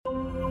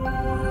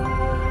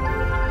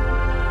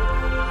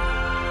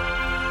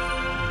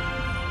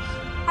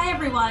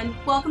everyone.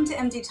 Welcome to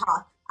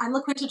mdtalk. I'm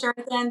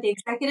Jameka, the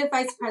Executive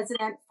Vice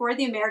President for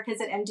the Americas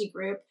at MD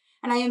Group,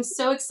 and I am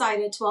so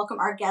excited to welcome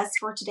our guest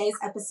for today's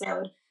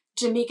episode,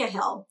 Jameka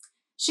Hill.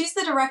 She's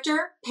the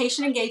Director,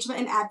 Patient Engagement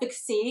and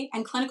Advocacy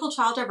and Clinical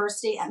Trial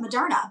Diversity at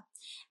Moderna.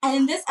 And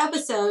in this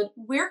episode,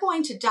 we're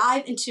going to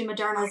dive into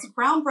Moderna's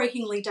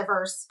groundbreakingly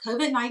diverse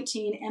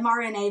COVID-19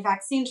 mRNA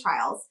vaccine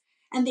trials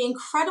and the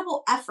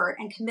incredible effort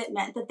and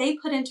commitment that they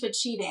put into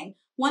achieving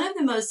one of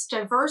the most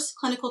diverse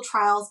clinical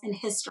trials in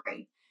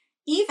history,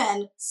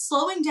 even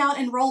slowing down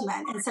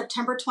enrollment in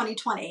September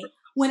 2020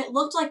 when it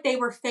looked like they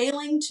were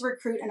failing to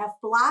recruit enough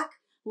Black,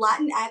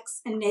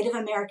 Latinx, and Native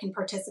American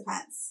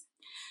participants.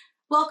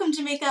 Welcome,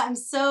 Jameka. I'm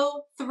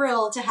so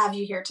thrilled to have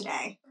you here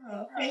today.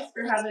 Oh, thanks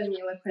for having me,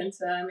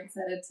 LaQuinta. I'm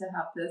excited to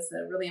have this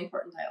really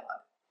important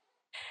dialogue.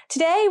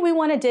 Today, we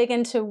want to dig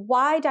into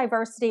why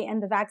diversity in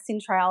the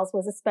vaccine trials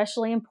was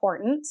especially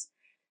important,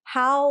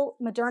 how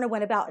Moderna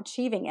went about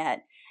achieving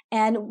it,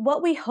 and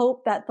what we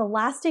hope that the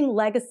lasting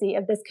legacy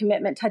of this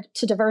commitment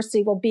to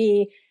diversity will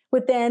be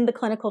within the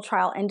clinical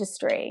trial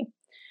industry.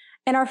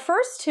 In our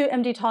first two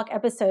mdtalk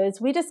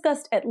episodes, we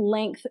discussed at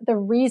length the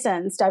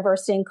reasons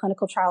diversity in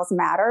clinical trials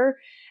matter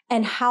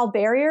and how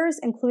barriers,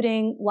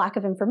 including lack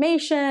of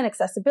information,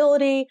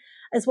 accessibility,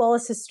 as well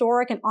as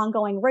historic and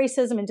ongoing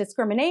racism and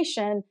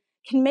discrimination,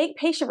 can make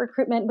patient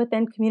recruitment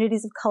within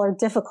communities of color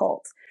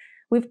difficult.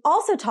 We've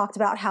also talked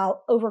about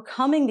how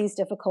overcoming these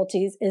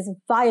difficulties is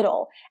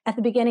vital at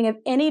the beginning of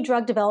any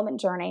drug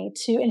development journey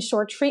to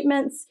ensure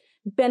treatments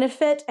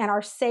benefit and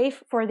are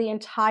safe for the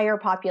entire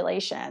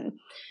population.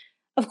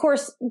 Of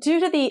course, due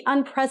to the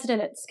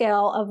unprecedented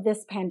scale of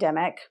this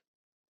pandemic,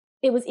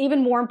 it was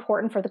even more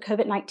important for the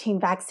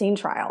COVID-19 vaccine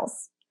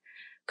trials.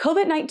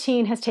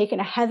 COVID-19 has taken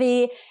a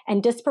heavy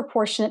and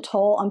disproportionate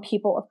toll on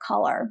people of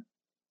color.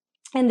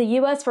 In the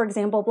US, for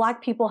example,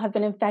 Black people have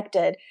been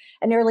infected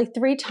at nearly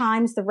 3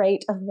 times the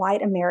rate of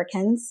white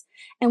Americans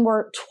and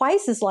were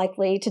twice as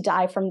likely to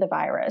die from the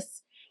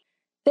virus.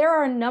 There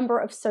are a number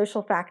of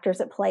social factors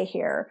at play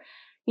here.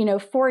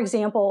 For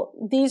example,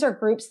 these are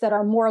groups that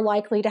are more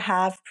likely to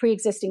have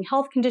pre-existing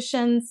health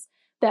conditions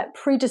that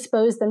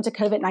predispose them to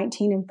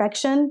COVID-19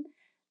 infection.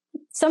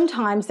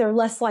 Sometimes they're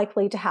less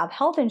likely to have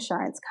health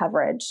insurance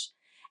coverage.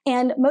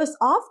 And most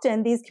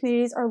often, these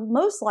communities are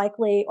most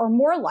likely or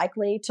more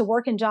likely to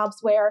work in jobs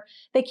where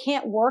they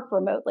can't work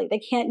remotely. They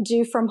can't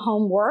do from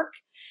home work,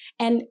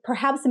 and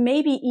perhaps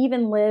maybe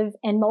even live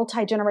in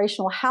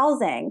multi-generational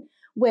housing,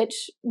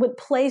 which would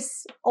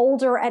place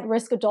older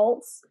at-risk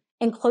adults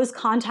in close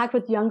contact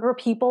with younger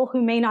people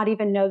who may not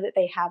even know that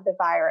they have the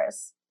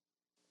virus.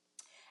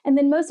 And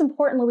then most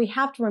importantly, we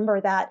have to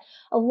remember that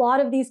a lot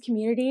of these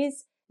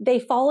communities, they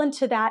fall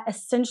into that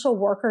essential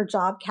worker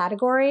job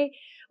category,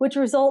 which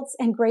results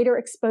in greater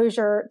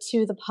exposure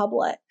to the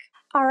public.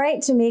 All right,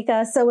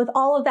 Jameka. So with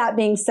all of that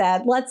being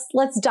said,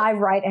 let's dive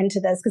right into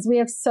this because we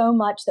have so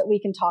much that we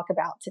can talk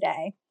about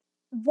today.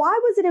 Why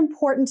was it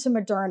important to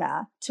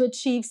Moderna to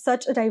achieve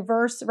such a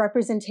diverse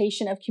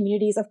representation of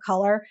communities of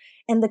color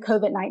in the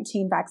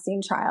COVID-19 vaccine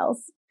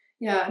trials?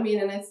 Yeah, and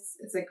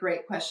it's a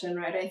great question,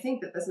 right? I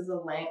think that this is a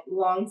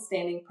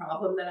long-standing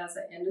problem that as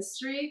an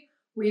industry,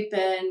 we've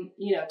been,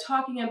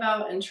 talking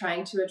about and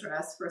trying to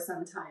address for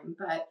some time.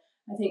 But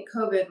I think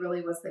COVID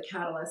really was the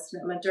catalyst.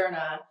 At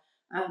Moderna,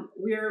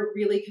 we're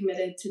really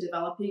committed to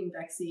developing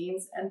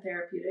vaccines and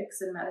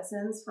therapeutics and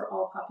medicines for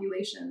all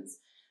populations.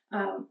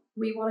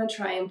 We want to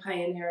try and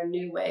pioneer a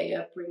new way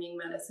of bringing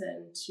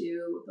medicine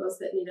to those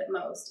that need it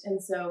most.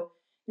 And so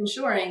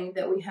ensuring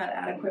that we had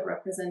adequate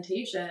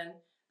representation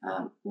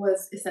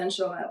was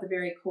essential at the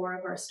very core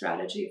of our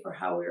strategy for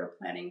how we were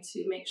planning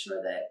to make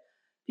sure that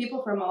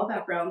people from all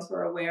backgrounds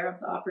were aware of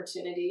the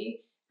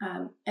opportunity,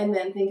 and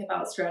then think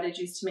about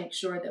strategies to make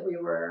sure that we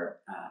were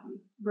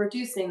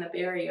reducing the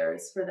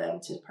barriers for them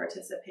to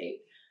participate.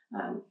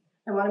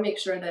 I want to make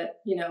sure that,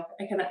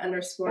 I kind of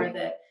underscore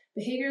that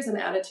behaviors and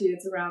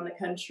attitudes around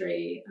the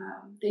country,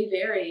 they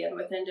vary, and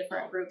within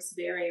different groups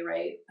vary,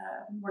 right?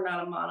 We're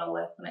not a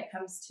monolith when it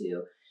comes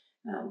to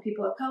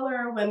people of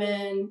color,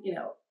 women,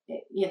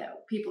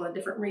 people in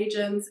different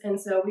regions. And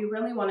so we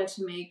really wanted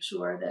to make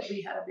sure that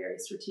we had a very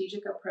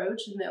strategic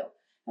approach, and that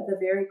at the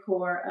very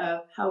core of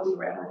how we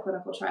ran our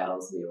clinical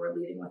trials, we were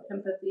leading with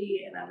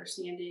empathy and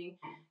understanding,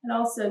 and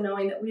also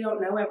knowing that we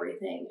don't know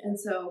everything. And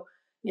so,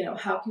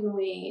 how can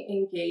we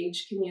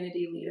engage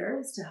community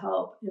leaders to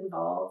help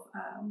involve,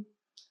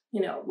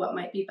 what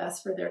might be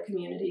best for their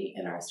community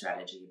in our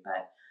strategy.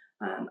 But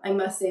I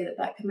must say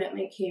that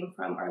commitment came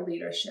from our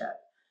leadership.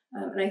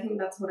 And I think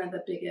that's one of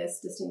the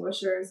biggest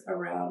distinguishers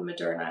around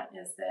Moderna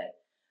is that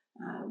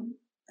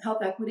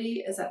health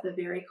equity is at the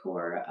very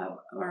core of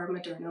our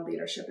Moderna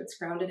leadership. It's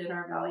grounded in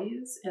our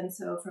values. And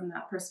so from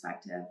that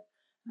perspective,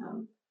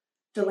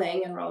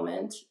 delaying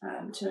enrollment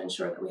to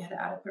ensure that we had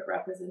adequate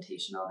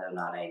representation, although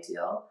not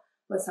ideal,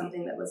 was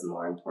something that was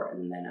more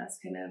important than us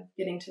kind of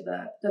getting to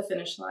the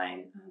finish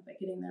line, but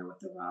getting there with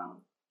the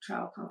wrong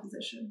trial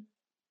composition.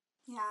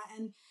 Yeah,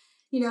 and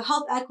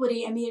health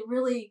equity, it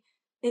really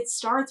it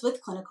starts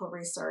with clinical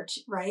research,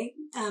 right?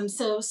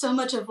 So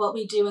much of what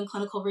we do in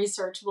clinical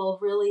research will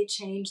really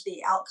change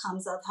the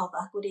outcomes of health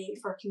equity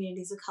for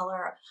communities of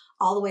color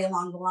all the way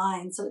along the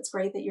line. So it's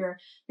great that your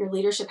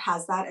leadership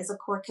has that as a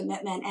core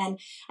commitment. And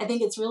I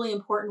think it's really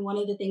important. One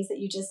of the things that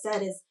you just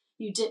said is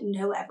you didn't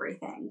know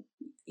everything.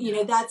 You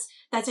know,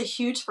 that's a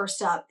huge first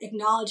step,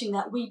 acknowledging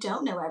that we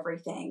don't know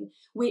everything.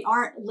 We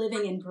aren't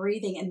living and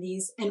breathing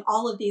in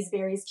all of these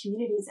various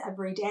communities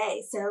every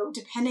day. So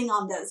depending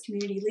on those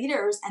community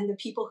leaders and the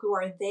people who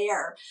are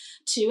there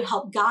to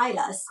help guide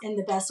us in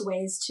the best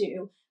ways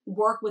to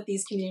work with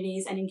these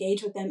communities and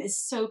engage with them is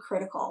so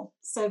critical,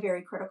 so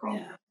very critical.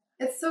 Yeah,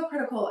 it's so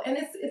critical. And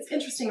it's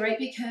interesting, right?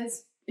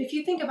 Because if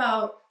you think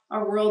about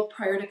our world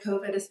prior to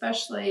COVID,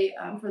 especially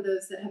for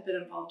those that have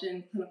been involved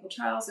in clinical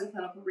trials and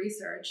clinical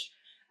research.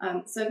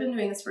 So I've been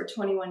doing this for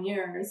 21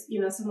 years,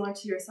 similar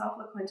to yourself,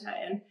 LaQuinta.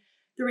 And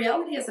the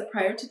reality is that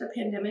prior to the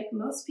pandemic,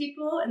 most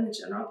people in the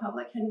general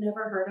public had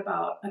never heard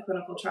about a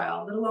clinical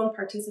trial, let alone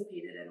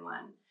participated in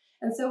one.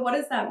 And so what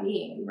does that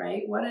mean,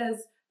 right? What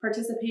is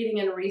participating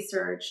in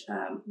research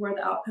where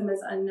the outcome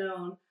is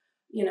unknown?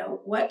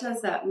 What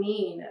does that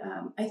mean?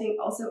 I think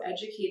also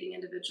educating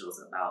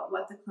individuals about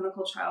what the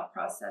clinical trial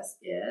process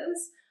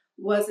is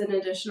was an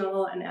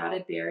additional and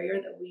added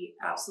barrier that we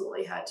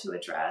absolutely had to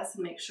address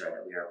and make sure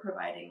that we are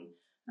providing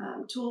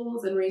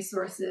tools and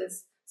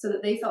resources so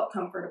that they felt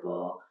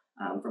comfortable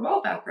from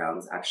all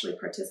backgrounds actually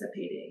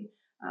participating.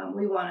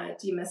 We want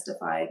to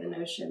demystify the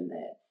notion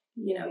that,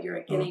 you're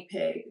a guinea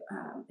pig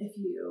if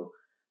you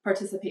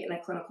participate in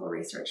a clinical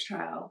research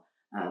trial.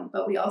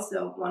 But we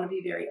also want to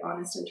be very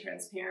honest and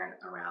transparent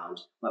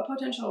around what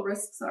potential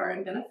risks are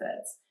and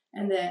benefits.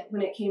 And that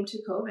when it came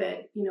to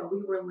COVID, we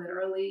were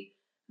literally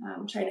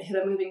trying to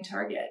hit a moving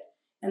target.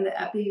 And the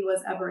epi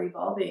was ever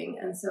evolving.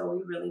 And so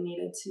we really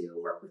needed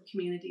to work with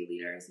community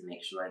leaders and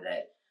make sure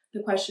that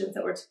the questions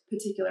that were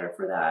particular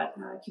for that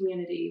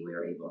community, we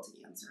were able to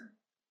answer.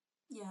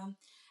 Yeah.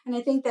 And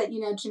I think that,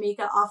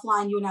 Jameka,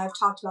 offline, you and I have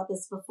talked about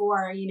this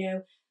before,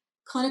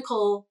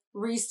 clinical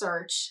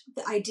research,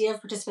 the idea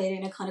of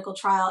participating in a clinical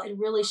trial, it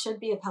really should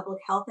be a public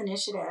health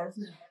initiative.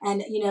 Yeah.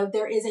 And,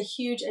 there is a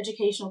huge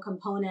educational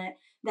component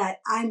that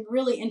I'm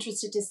really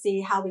interested to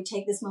see how we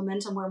take this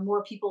momentum where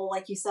more people,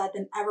 like you said,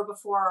 than ever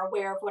before are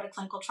aware of what a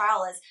clinical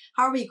trial is.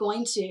 How are we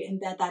going to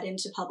embed that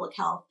into public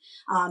health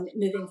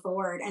moving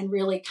forward and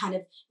really kind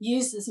of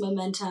use this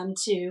momentum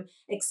to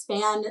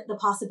expand the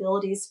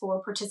possibilities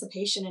for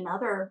participation in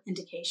other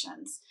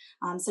indications?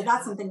 So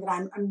that's something that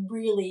I'm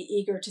really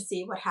eager to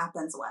see what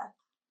happens with.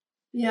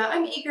 Yeah,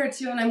 I'm eager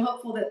too, and I'm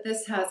hopeful that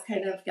this has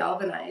kind of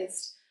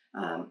galvanized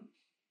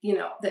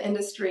the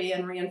industry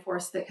and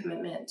reinforce the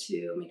commitment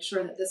to make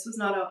sure that this was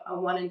not a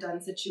one and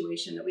done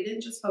situation, that we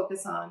didn't just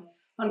focus on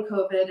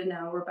COVID and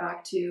now we're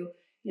back to,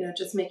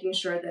 just making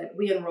sure that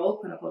we enroll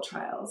clinical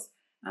trials.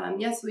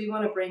 Yes, we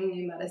want to bring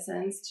new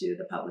medicines to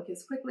the public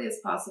as quickly as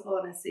possible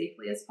and as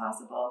safely as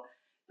possible,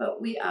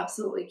 but we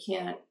absolutely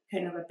can't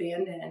kind of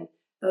abandon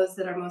those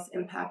that are most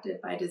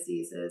impacted by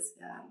diseases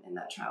in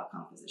that trial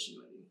composition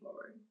moving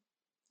forward.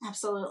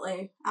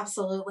 Absolutely.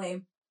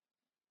 Absolutely.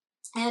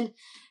 And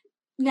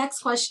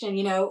next question,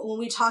 when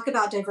we talk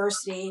about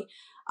diversity,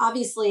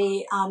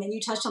 obviously, and you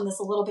touched on this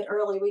a little bit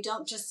earlier, we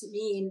don't just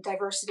mean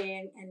diversity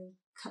in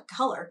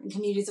color and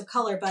communities of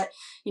color, but,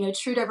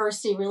 true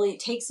diversity really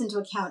takes into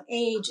account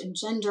age and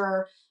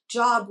gender,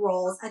 job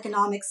roles,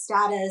 economic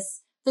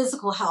status,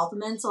 physical health,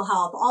 mental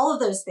health, all of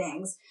those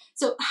things.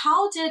 So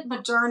how did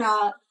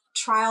Moderna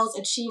trials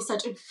achieve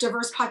such a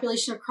diverse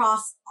population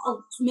across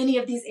many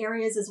of these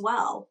areas as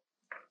well?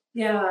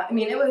 Yeah, I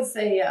mean, it was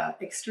a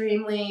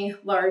extremely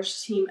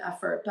large team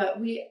effort, but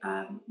we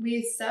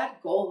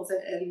set goals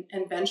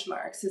and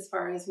benchmarks as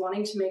far as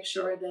wanting to make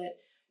sure that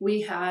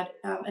we had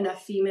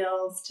enough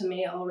females to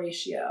male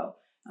ratio.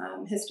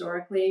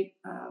 Historically,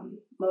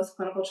 most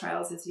clinical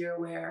trials, as you're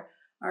aware,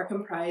 are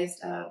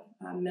comprised of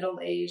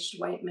middle-aged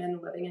white men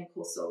living in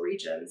coastal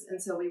regions,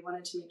 and so we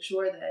wanted to make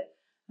sure that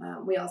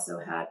we also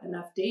had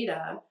enough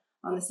data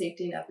on the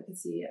safety and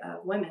efficacy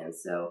of women.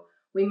 So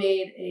we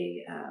made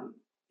a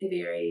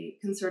very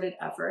concerted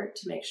effort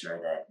to make sure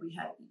that we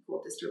had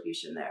equal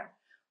distribution there.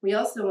 We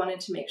also wanted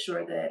to make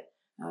sure that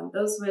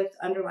those with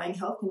underlying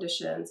health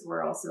conditions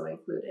were also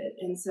included.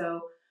 And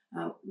so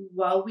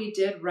while we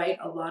did write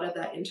a lot of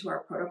that into our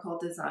protocol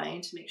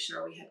design to make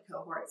sure we had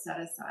cohorts set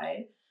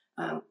aside,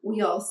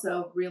 we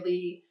also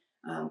really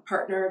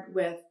partnered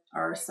with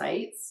our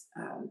sites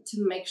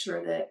to make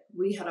sure that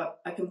we had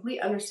a complete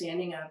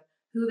understanding of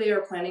who they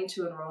are planning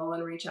to enroll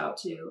and reach out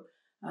to,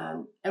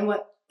 and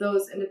what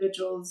those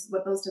individuals,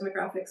 what those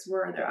demographics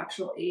were, their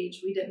actual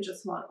age. We didn't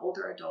just want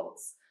older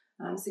adults,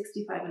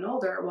 65 and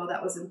older. While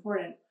that was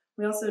important,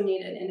 we also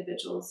needed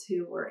individuals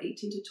who were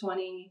 18 to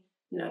 20,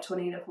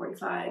 20 to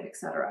 45, et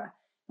cetera.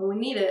 And we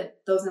needed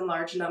those in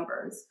large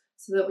numbers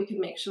so that we could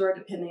make sure,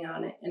 depending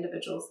on an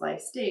individual's life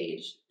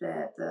stage,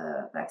 that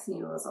the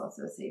vaccine was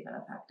also safe and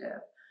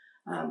effective.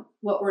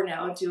 What we're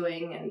now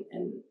doing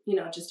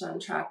and just on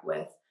track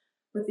with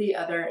the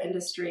other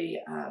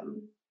industry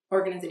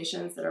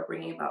organizations that are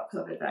bringing about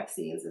COVID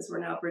vaccines is we're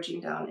now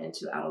bridging down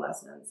into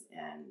adolescents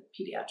and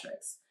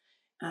pediatrics.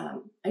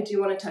 I do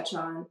want to touch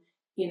on,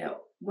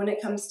 when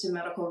it comes to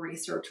medical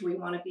research, we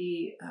want to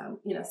be,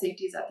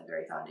 safety is at the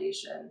very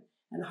foundation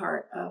and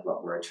heart of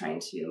what we're trying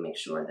to make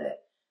sure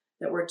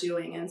that we're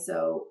doing. And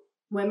so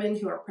women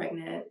who are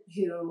pregnant,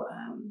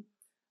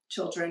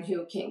 children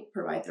who can't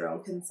provide their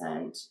own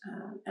consent,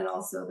 and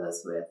also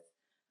those with,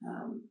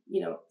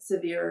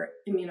 severe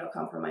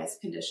immunocompromised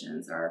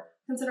conditions are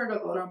considered a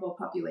vulnerable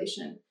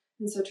population.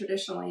 And so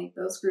traditionally,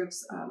 those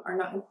groups are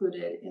not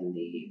included in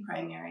the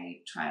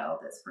primary trial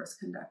that's first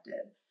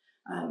conducted.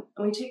 And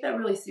we take that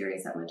really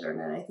serious at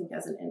Moderna, I think,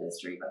 as an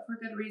industry, but for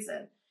good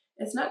reason.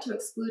 It's not to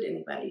exclude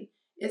anybody.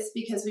 It's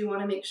because we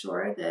want to make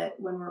sure that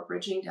when we're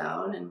bridging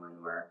down and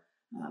when we're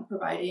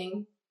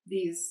providing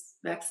these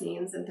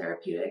vaccines and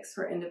therapeutics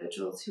for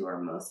individuals who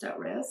are most at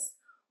risk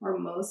or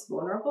most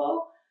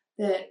vulnerable,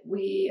 that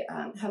we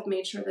have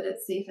made sure that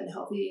it's safe and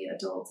healthy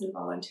adults and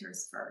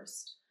volunteers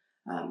first.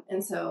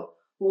 And so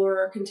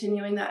we're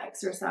continuing that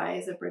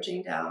exercise of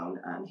bridging down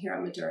here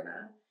at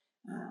Moderna.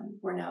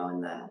 We're now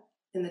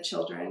in the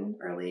children,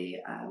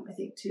 early, I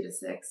think 2 to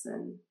 6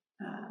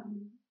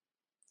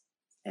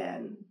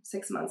 and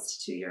 6 months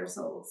to 2 years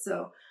old.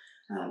 So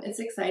it's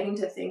exciting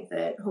to think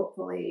that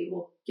hopefully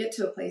we'll get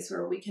to a place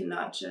where we can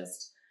not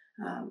just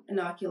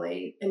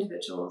inoculate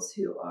individuals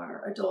who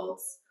are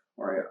adults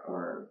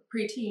or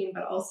preteen,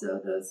 but also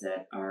those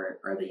that are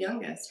the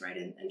youngest, right?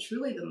 And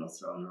truly the most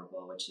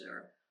vulnerable, which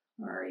are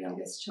our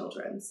youngest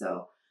children.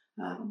 So,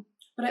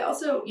 but I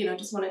also,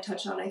 just want to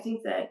touch on, I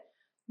think that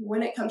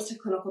when it comes to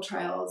clinical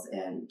trials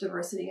and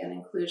diversity and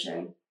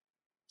inclusion,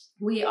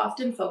 we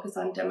often focus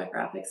on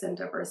demographics and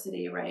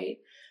diversity, right?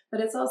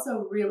 But it's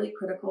also really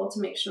critical to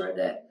make sure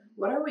that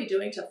what are we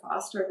doing to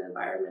foster an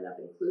environment of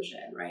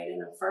inclusion, right?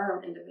 And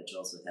affirm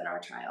individuals within our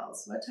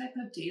trials? What type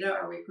of data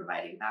are we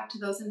providing back to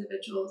those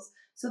individuals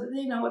so that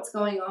they know what's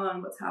going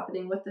on, what's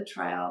happening with the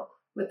trial,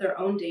 with their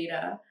own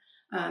data?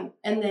 And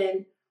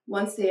then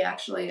once they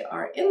actually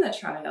are in the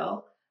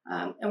trial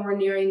and we're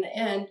nearing the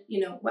end,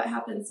 what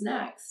happens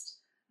next?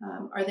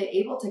 Are they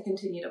able to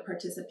continue to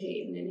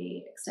participate in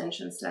any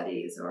extension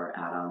studies or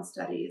add-on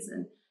studies?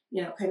 And,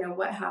 kind of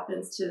what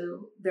happens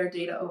to their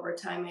data over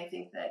time? I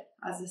think that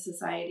as a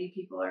society,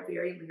 people are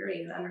very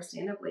leery and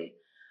understandably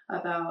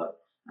about,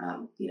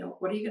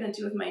 what are you going to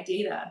do with my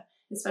data,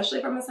 especially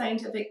from a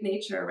scientific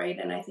nature, right?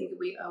 And I think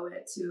we owe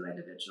it to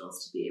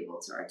individuals to be able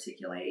to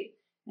articulate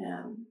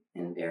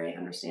in very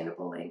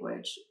understandable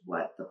language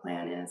what the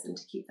plan is and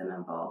to keep them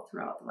involved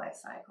throughout the life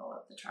cycle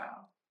of the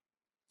trial.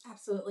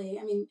 Absolutely.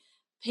 I mean,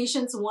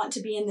 patients want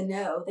to be in the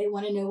know. They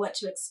want to know what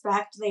to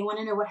expect. They want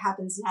to know what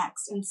happens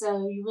next. And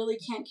so you really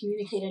can't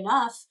communicate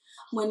enough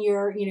when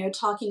you're,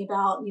 talking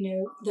about,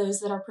 those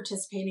that are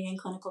participating in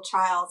clinical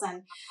trials.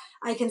 And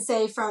I can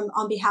say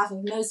on behalf of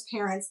most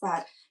parents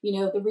that,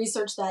 the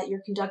research that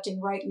you're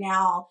conducting right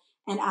now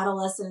in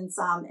adolescents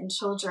and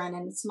children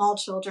and small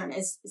children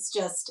is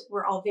just,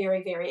 we're all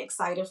very, very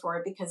excited for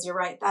it, because you're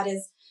right. That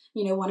is,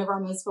 one of our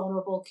most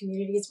vulnerable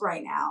communities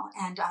right now.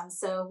 And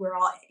so we're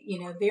all,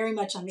 very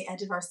much on the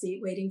edge of our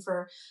seat waiting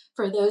for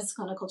those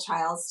clinical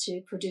trials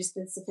to produce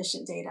the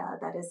sufficient data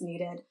that is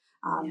needed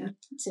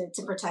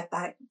to protect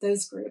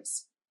those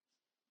groups.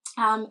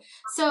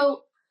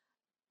 So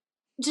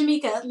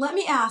Jameka, let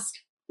me ask,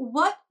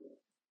 what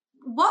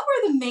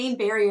were the main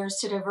barriers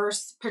to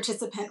diverse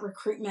participant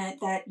recruitment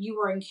that you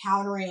were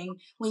encountering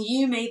when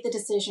you made the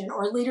decision,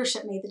 or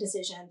leadership made the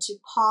decision, to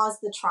pause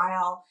the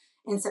trial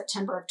in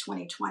September of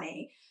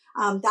 2020?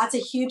 That's a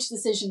huge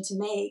decision to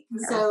make.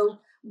 Yeah. So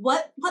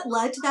what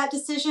led to that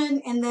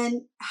decision? And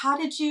then how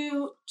did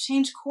you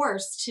change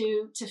course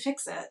to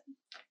fix it?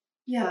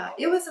 Yeah,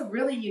 it was a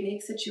really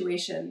unique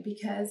situation,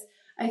 because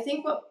I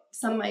think what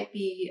some might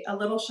be a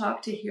little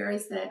shocked to hear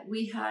is that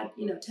we had,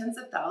 tens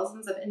of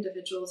thousands of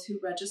individuals who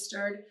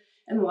registered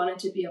and wanted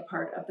to be a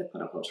part of the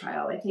clinical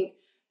trial. I think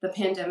the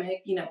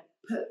pandemic,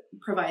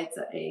 provides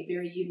a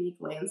very unique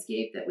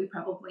landscape that we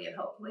probably and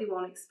hopefully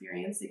won't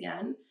experience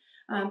again.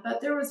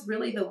 But there was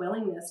really the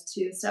willingness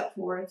to step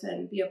forth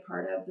and be a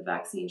part of the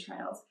vaccine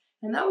trials.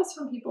 And that was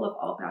from people of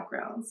all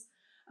backgrounds.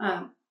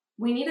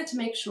 We needed to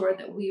make sure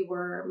that we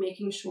were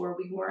making sure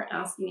we weren't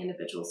asking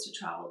individuals to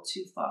travel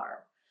too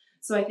far.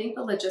 So I think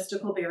the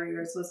logistical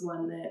barriers was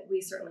one that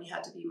we certainly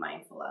had to be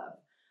mindful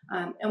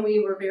of. And we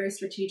were very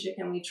strategic,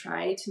 and we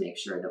tried to make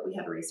sure that we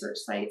had research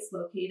sites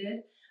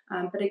located.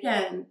 But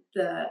again,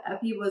 the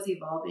epi was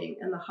evolving,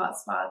 and the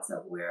hotspots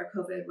of where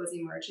COVID was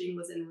emerging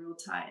was in real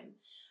time.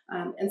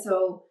 And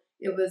so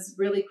it was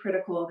really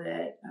critical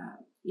that,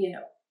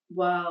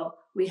 while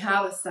we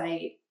have a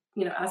site,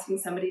 asking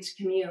somebody to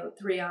commute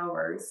 3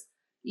 hours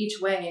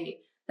each way,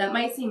 that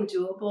might seem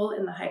doable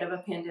in the height of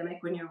a pandemic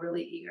when you're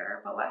really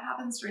eager. But what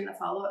happens during the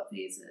follow-up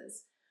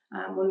phases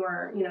when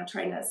we're,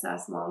 trying to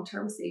assess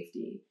long-term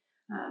safety?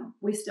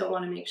 We still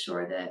want to make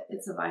sure that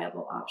it's a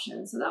viable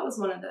option. So that was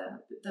one of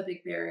the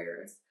big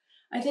barriers.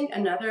 I think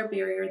another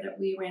barrier that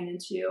we ran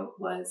into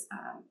was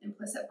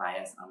implicit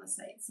bias on the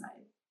site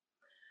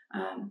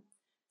side.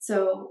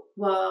 So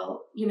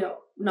while,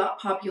 not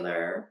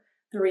popular,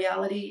 the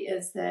reality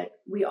is that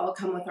we all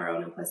come with our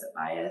own implicit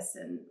bias,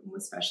 and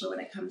especially when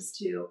it comes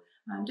to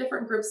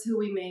different groups who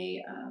we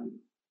may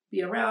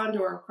be around,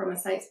 or from a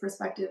site's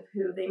perspective,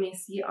 who they may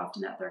see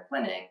often at their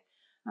clinic,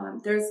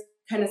 there's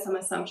kind of some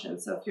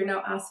assumptions. So if you're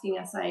now asking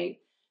a site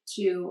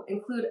to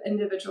include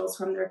individuals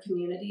from their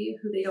community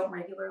who they don't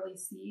regularly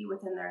see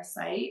within their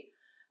site,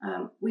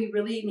 we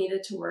really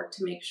needed to work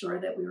to make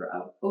sure that we were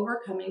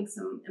overcoming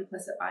some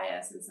implicit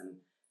bias and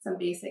some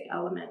basic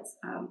elements.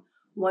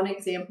 One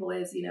example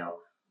is,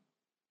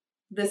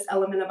 this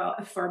element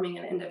about affirming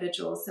an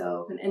individual.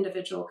 So if an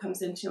individual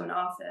comes into an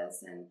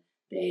office and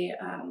they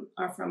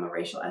are from a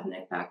racial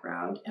ethnic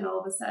background, and all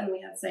of a sudden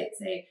we have sites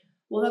say,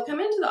 well, they'll come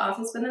into the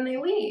office, but then they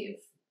leave.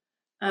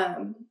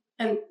 And,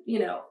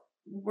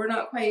 we're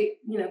not quite,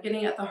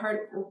 getting at the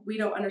heart. We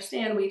don't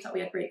understand. We thought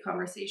we had great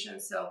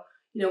conversations. So,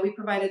 we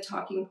provided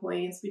talking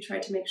points. We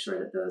tried to make sure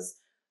that those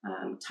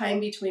time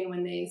between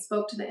when they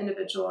spoke to the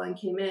individual and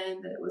came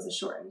in, that it was a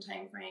shortened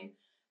time frame.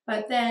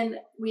 But then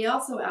we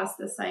also asked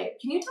the site,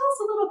 can you tell us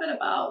a little bit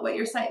about what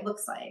your site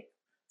looks like?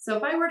 So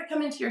if I were to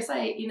come into your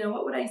site,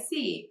 what would I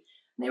see?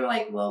 And they were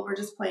like, well, we're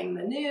just playing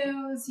the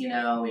news,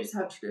 we just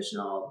have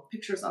traditional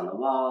pictures on the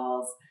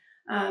walls.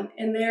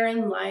 And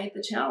therein lied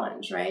the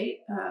challenge, right?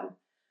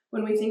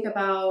 When we think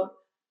about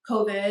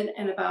COVID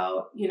and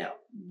about,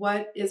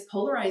 what is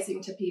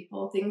polarizing to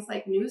people, things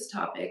like news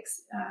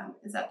topics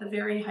is at the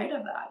very height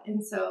of that.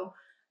 And so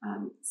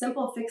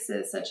simple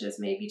fixes such as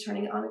maybe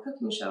turning on a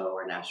cooking show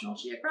or National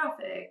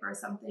Geographic or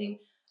something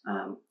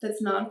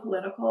that's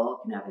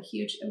non-political can have a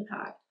huge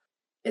impact.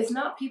 It's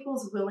not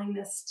people's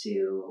willingness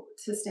to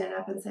stand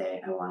up and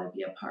say, I want to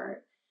be a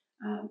part.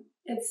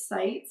 It's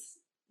sites'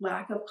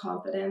 lack of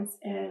confidence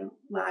and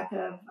lack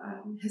of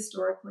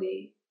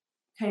historically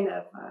kind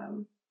of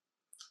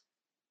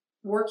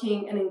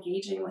working and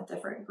engaging with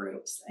different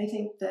groups. I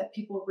think that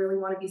people really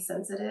want to be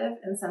sensitive,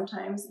 and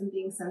sometimes in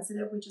being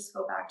sensitive, we just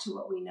go back to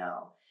what we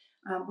know.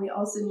 We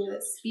also knew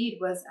that speed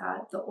was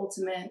at the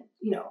ultimate,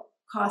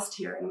 cost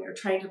here, and we were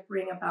trying to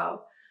bring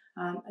about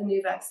a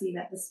new vaccine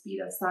at the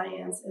speed of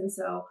science. And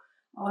so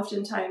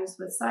oftentimes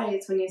with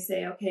sites, when you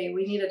say, okay,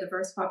 we need a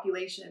diverse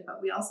population, but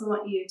we also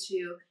want you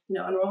to,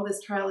 enroll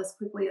this trial as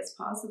quickly as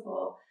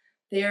possible,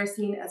 they are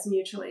seen as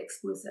mutually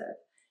exclusive.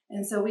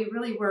 And so we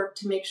really worked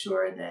to make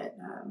sure that,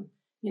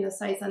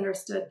 sites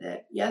understood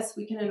that, yes,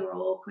 we can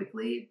enroll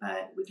quickly,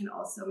 but we can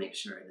also make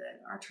sure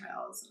that our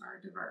trials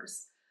are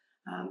diverse.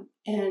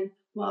 And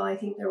while I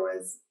think there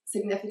was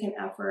significant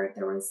effort,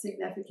 there was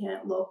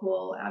significant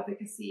local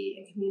advocacy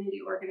and community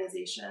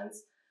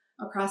organizations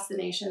across the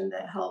nation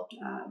that helped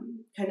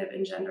kind of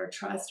engender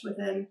trust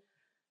within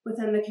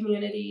the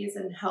communities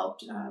and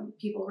helped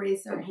people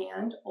raise their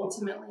hand.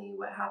 Ultimately,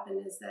 what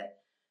happened is that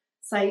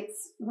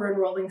sites were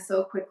enrolling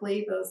so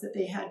quickly, those that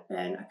they had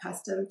been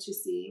accustomed to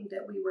seeing,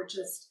 that we were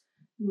just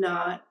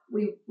not,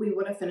 we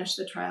would have finished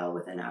the trial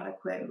with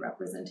inadequate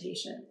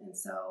representation. And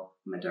so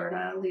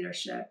Moderna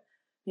leadership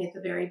made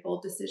the very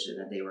bold decision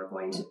that they were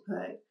going to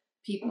put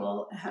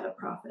people ahead of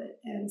profit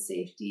and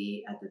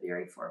safety at the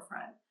very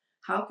forefront.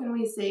 How can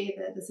we say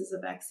that this is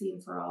a vaccine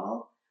for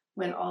all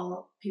when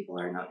all people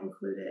are not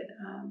included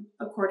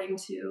according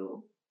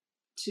to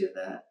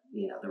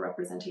the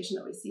representation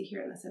that we see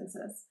here in the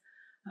census?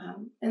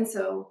 And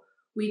so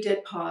we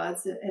did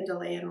pause and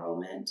delay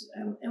enrollment,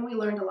 and we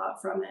learned a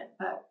lot from it.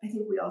 But I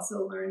think we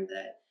also learned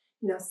that,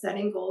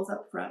 setting goals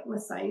up front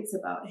with sites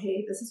about,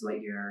 hey, this is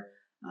what your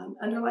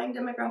underlying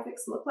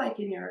demographics look like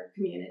in your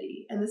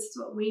community, and this is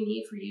what we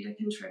need for you to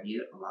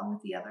contribute along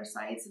with the other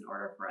sites in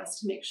order for us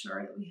to make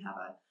sure that we have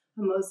a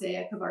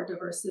mosaic of our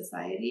diverse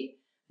society.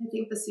 I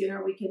think the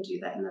sooner we can do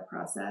that in the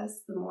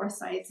process, the more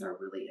sites are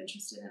really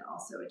interested in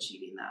also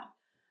achieving that.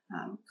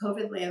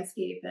 COVID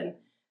landscape and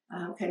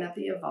kind of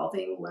the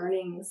evolving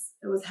learnings,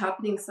 it was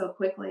happening so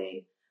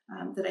quickly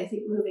that I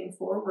think moving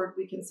forward,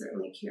 we can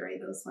certainly carry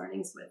those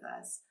learnings with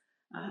us.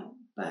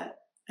 But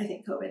I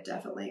think COVID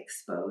definitely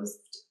exposed,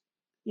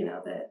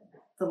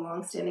 the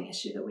longstanding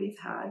issue that we've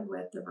had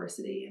with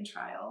diversity in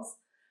trials,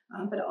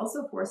 but it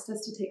also forced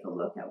us to take a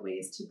look at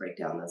ways to break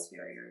down those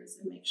barriers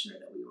and make sure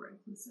that we were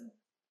inclusive.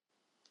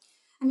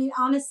 I mean,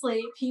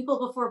 honestly,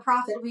 people before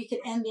profit, we could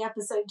end the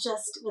episode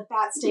just with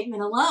that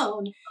statement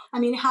alone. I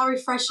mean, how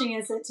refreshing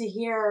is it to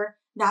hear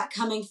that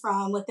coming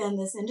from within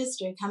this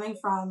industry, coming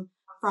from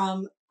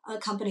a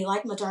company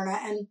like Moderna,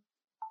 and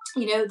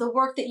the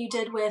work that you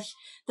did with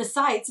the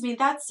sites. I mean,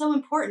 that's so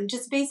important.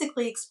 Just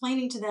basically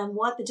explaining to them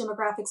what the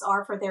demographics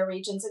are for their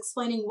regions,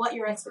 explaining what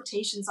your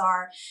expectations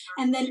are,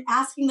 and then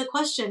asking the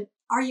question,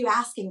 are you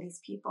asking these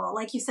people?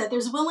 Like you said,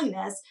 there's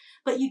willingness,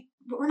 but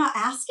we're not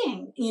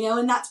asking,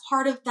 and that's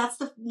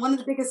one of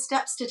the biggest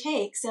steps to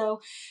take. So,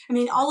 I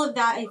mean, all of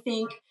that, I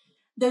think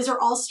those are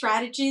all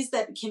strategies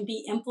that can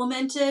be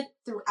implemented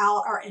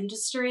throughout our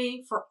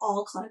industry for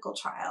all clinical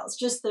trials,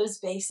 just those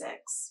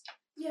basics.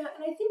 Yeah.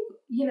 And I think,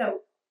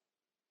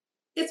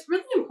 it's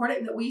really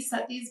important that we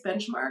set these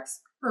benchmarks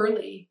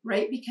early,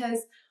 right? Because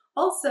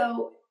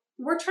also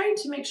we're trying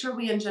to make sure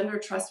we engender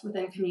trust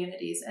within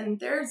communities. And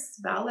there's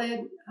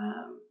valid,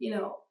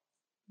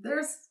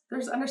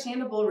 there's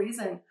understandable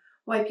reason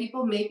why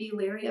people may be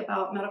leery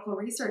about medical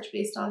research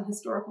based on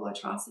historical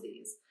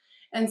atrocities.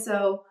 And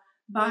so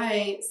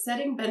by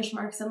setting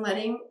benchmarks and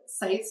letting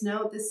sites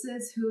know this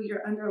is who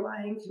your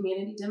underlying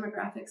community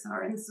demographics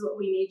are, and this is what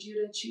we need you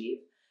to achieve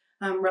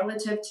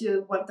relative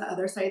to what the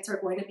other sites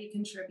are going to be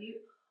contribute.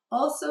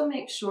 Also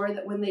make sure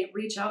that when they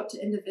reach out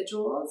to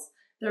individuals,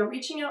 they're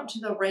reaching out to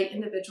the right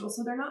individuals,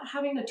 so they're not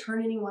having to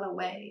turn anyone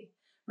away,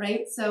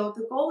 right? So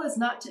the goal is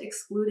not to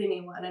exclude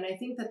anyone. And I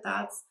think that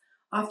that's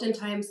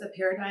oftentimes the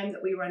paradigm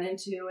that we run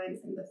into. And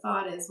the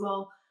thought is,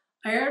 well,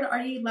 I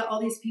already let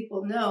all these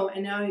people know,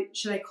 and now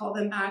should I call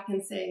them back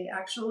and say,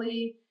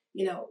 actually,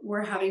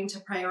 we're having to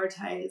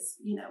prioritize,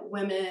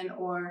 women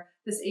or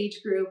this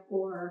age group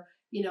or,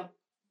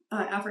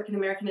 African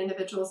American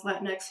individuals,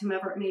 Latinx,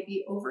 whomever it may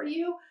be over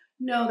you?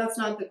 No, that's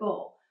not the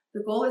goal.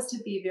 The goal is to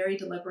be very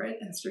deliberate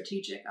and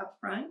strategic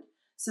upfront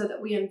so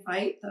that we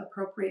invite the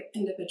appropriate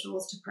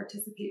individuals to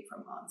participate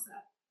from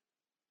onset.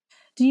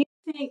 Do you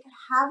think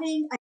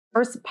having a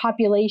diverse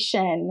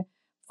population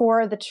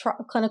for the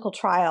clinical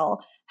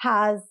trial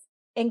has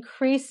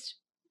increased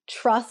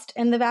trust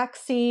in the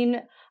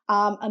vaccine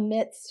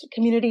amidst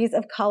communities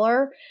of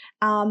color?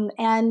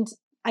 And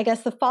I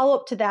guess the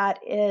follow-up to that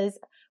is,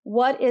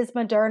 what is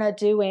Moderna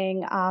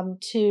doing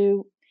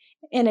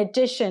in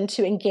addition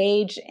to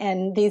engage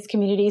in these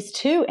communities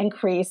to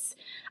increase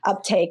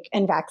uptake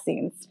in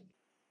vaccines?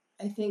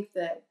 I think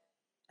that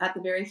at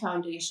the very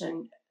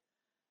foundation,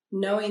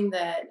 knowing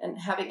that and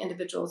having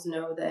individuals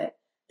know that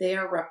they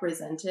are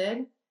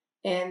represented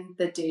in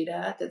the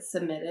data that's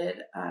submitted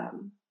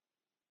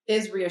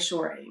is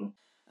reassuring.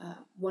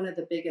 One of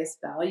the biggest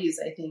values,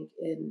 I think,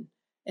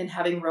 in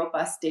having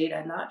robust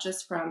data, not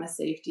just from a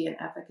safety and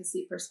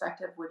efficacy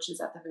perspective, which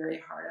is at the very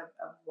heart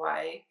of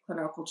why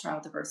clinical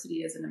trial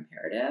diversity is an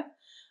imperative,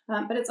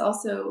 but it's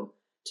also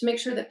to make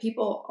sure that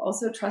people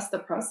also trust the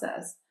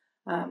process.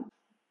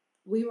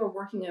 We were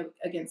working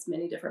against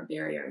many different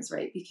barriers,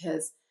 right?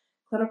 Because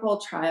clinical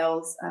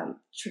trials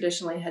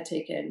traditionally had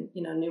taken,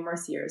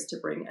 numerous years to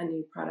bring a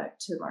new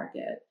product to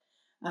market.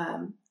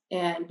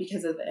 And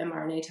because of the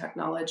mRNA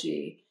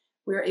technology,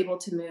 we were able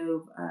to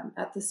move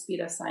at the speed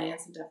of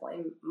science and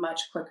definitely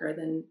much quicker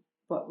than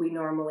what we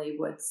normally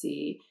would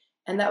see.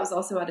 And that was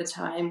also at a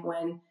time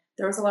when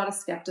there was a lot of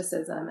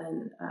skepticism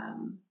and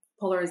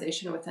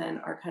polarization within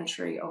our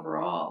country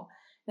overall.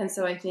 And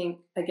so I think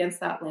against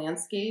that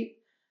landscape,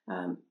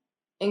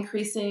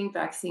 increasing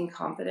vaccine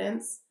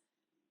confidence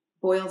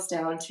boils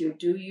down to,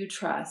 do you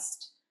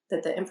trust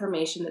that the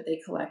information that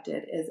they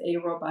collected is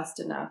robust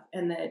enough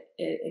and that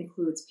it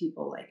includes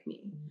people like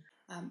me?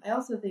 I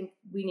also think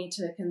we need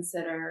to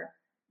consider,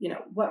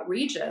 what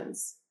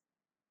regions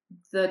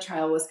the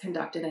trial was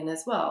conducted in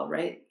as well,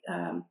 right?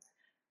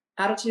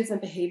 Attitudes and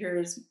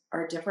behaviors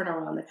are different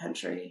around the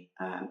country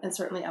and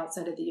certainly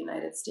outside of the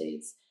United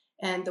States.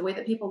 And the way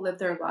that people live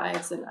their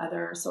lives and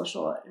other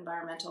social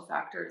environmental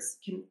factors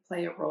can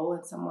play a role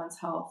in someone's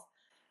health.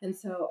 And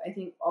so I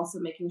think also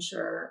making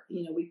sure,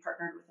 we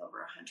partnered with over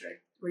 100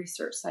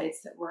 research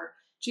sites that were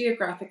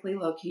geographically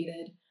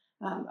located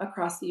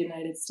across the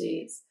United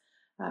States.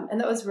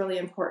 And that was really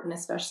important,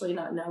 especially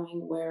not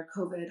knowing where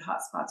COVID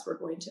hotspots were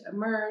going to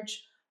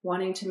emerge,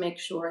 wanting to make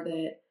sure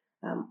that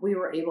we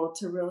were able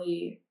to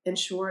really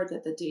ensure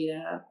that the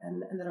data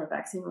and that our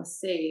vaccine was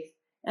safe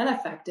and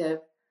effective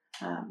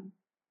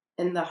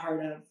in the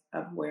heart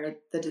of where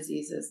the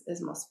disease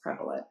is most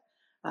prevalent.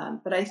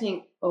 But I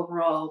think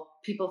overall,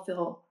 people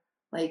feel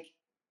like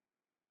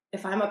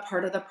if I'm a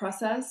part of the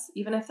process,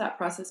 even if that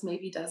process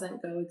maybe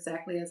doesn't go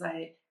exactly as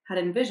I had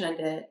envisioned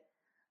it,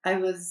 I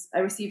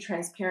received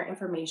transparent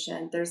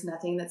information. There's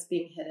nothing that's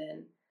being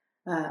hidden.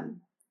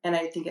 And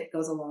I think it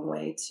goes a long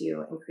way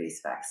to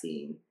increase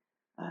vaccine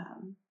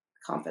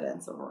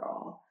confidence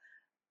overall.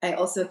 I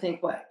also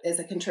think what is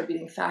a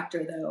contributing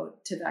factor, though,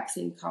 to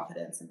vaccine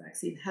confidence and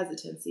vaccine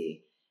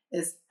hesitancy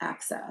is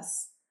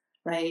access,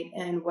 right?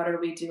 And what are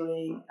we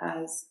doing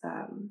as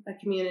a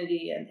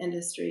community and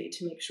industry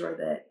to make sure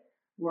that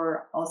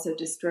we're also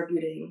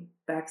distributing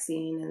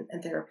vaccine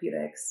and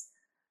therapeutics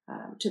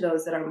to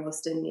those that are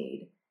most in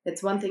need?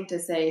 It's one thing to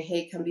say,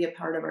 hey, come be a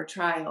part of our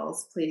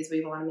trials, please.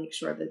 We want to make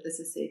sure that this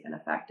is safe and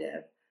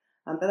effective.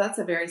 But that's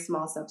a very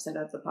small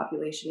subset of the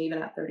population,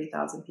 even at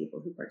 30,000 people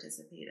who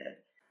participated.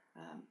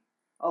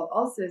 I'll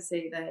also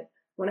say that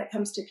when it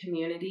comes to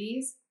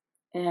communities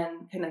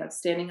and kind of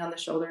standing on the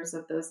shoulders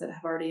of those that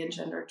have already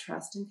engendered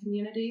trust in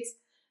communities,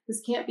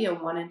 this can't be a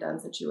one and done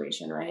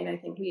situation, right? I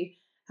think we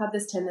have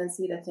this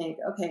tendency to think,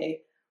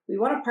 okay, we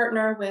want to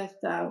partner with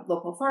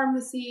local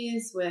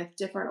pharmacies, with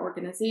different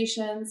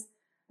organizations,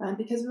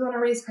 because we want to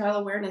raise trial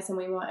awareness and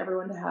we want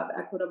everyone to have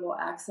equitable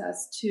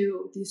access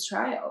to these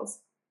trials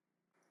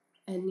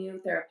and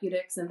new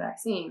therapeutics and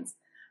vaccines.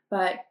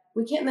 But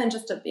we can't then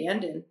just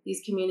abandon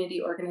these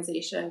community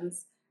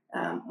organizations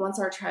once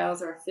our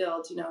trials are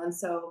filled, and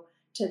so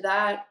to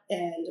that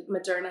end,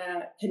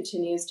 Moderna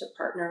continues to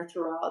partner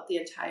throughout the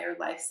entire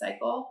life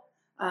cycle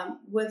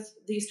with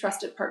these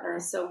trusted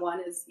partners. So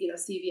one is,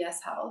 CVS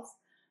Health,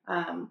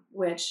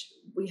 which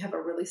we have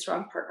a really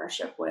strong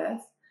partnership with.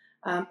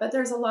 But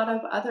there's a lot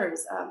of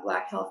others,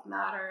 Black Health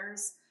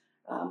Matters,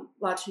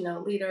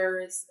 Latino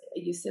Leaders,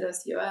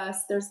 UCITOS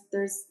US.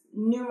 There's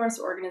numerous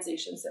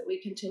organizations that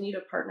we continue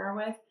to partner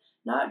with,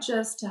 not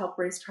just to help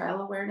raise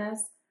trial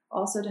awareness,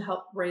 also to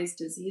help raise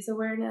disease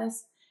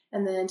awareness,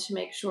 and then to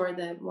make sure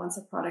that once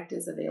a product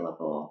is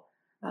available,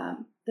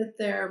 that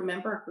their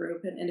member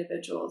group and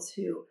individuals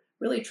who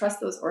really trust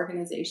those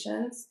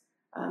organizations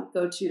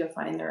go to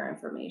find their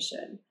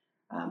information.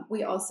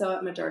 We also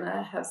at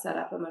Moderna have set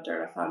up a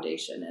Moderna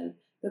Foundation, and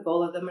the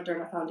goal of the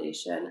Moderna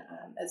Foundation,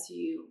 as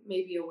you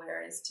may be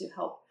aware, is to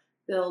help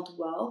build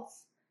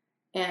wealth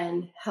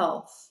and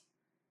health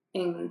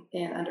in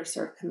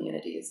underserved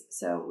communities.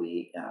 So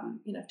we,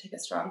 take a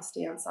strong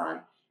stance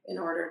on, in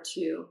order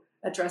to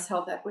address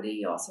health equity,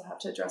 you also have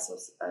to address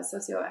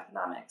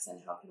socioeconomics,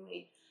 and how can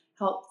we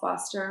help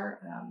foster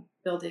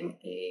building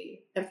a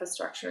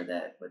infrastructure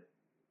that would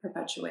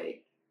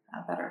perpetuate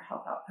better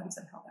health outcomes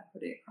and health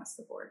equity across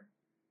the board.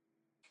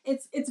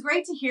 It's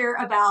great to hear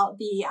about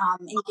the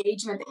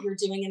engagement that you're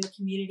doing in the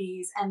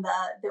communities and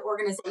the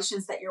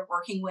organizations that you're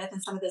working with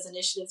and some of those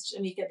initiatives,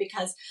 Jameka,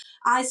 because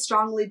I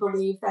strongly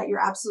believe that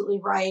you're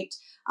absolutely right.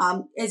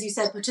 As you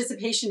said,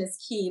 participation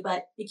is key,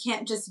 but it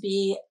can't just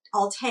be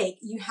all take.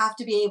 You have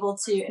to be able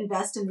to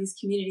invest in these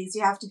communities.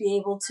 You have to be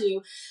able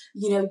to,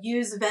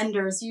 use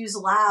vendors, use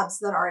labs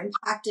that are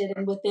impacted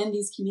and within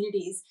these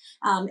communities,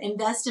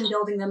 invest in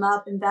building them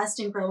up,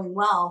 invest in growing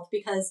wealth,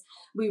 because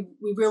we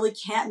really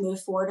can't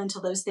move forward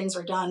until those things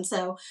are done.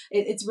 So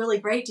it's really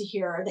great to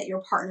hear that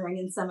you're partnering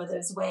in some of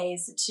those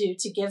ways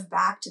to give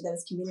back to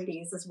those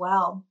communities as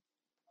well.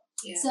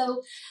 Yeah.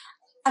 So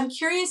I'm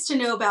curious to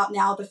know about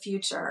now the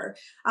future.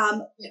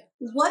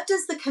 What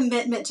does the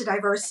commitment to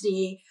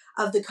diversity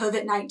of the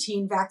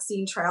COVID-19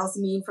 vaccine trials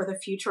mean for the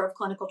future of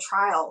clinical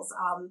trials?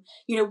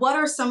 What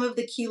are some of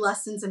the key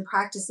lessons and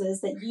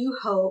practices that you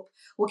hope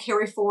will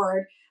carry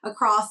forward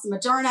across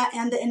Moderna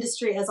and the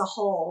industry as a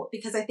whole?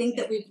 Because I think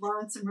that we've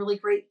learned some really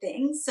great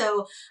things.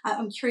 So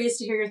I'm curious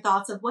to hear your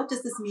thoughts of what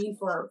does this mean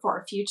for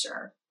our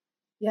future?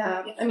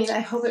 Yeah, I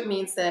hope it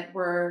means that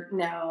we're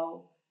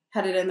now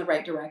headed in the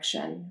right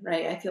direction,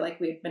 right? I feel like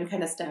we've been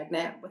kind of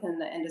stagnant within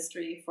the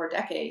industry for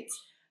decades.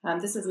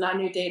 This is not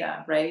new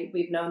data, right?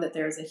 We've known that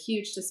there's a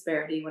huge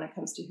disparity when it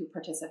comes to who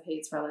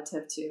participates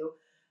relative to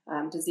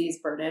disease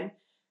burden.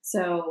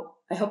 So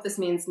I hope this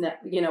means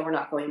that, we're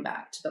not going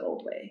back to the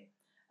old way.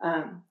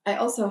 I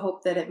also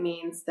hope that it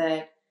means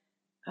that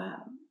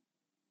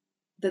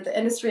that the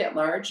industry at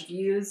large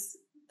views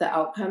the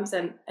outcomes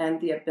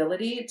and the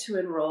ability to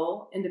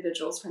enroll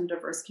individuals from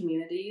diverse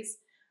communities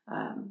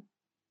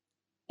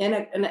in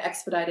an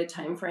expedited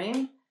time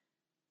frame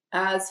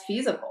as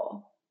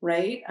feasible,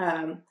 right?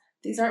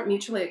 These aren't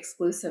mutually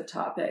exclusive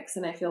topics,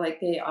 and I feel like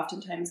they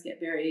oftentimes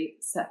get very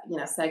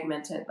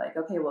segmented. Like,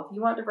 okay, well, if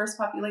you want diverse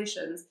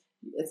populations,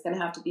 it's going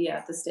to have to be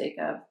at the stake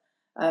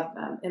of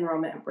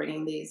enrollment and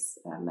bringing these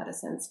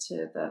medicines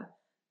to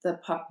the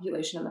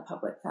population and the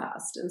public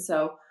fast. And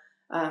so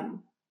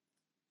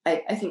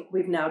I think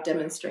we've now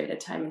demonstrated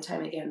time and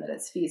time again that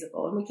it's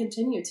feasible, and we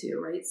continue to,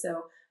 right?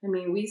 So,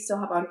 we still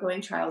have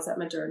ongoing trials at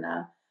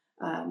Moderna.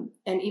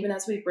 And even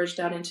as we bridge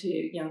down into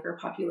younger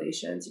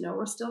populations,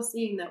 we're still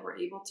seeing that we're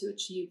able to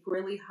achieve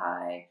really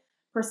high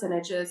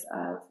percentages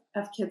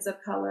of kids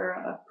of color,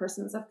 of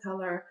persons of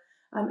color.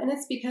 And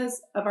it's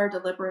because of our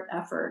deliberate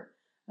effort.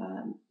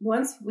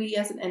 Once we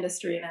as an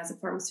industry and as a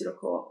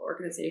pharmaceutical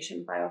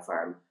organization,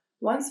 BioPharm,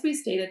 once we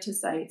stated to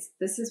sites,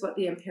 this is what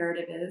the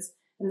imperative is,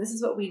 and this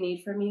is what we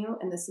need from you,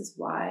 and this is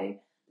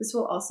why, this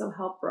will also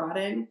help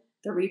broaden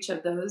the reach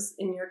of those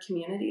in your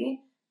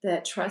community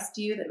that trust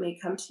you, that may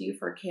come to you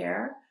for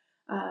care.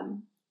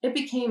 It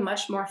became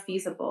much more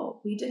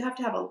feasible. We did have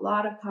to have a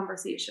lot of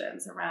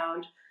conversations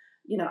around,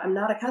 I'm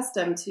not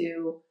accustomed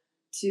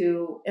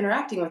to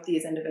interacting with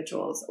these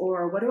individuals,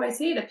 or what do I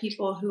say to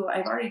people who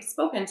I've already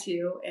spoken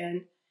to,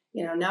 and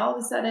now all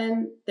of a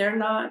sudden they're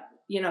not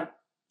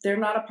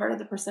a part of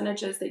the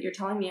percentages that you're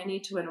telling me I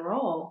need to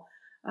enroll.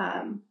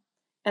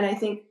 And I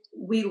think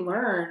we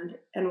learned,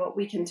 and what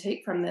we can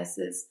take from this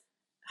is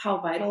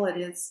how vital it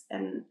is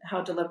and how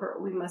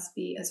deliberate we must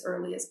be as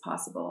early as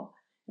possible,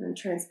 and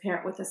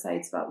transparent with the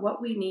sites about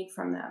what we need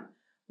from them.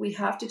 We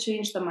have to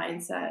change the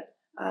mindset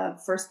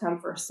of first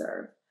come, first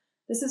serve.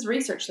 This is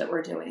research that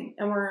we're doing,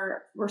 and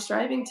we're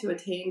striving to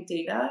attain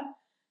data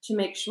to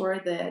make sure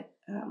that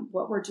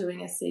what we're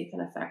doing is safe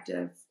and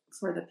effective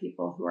for the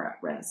people who are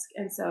at risk.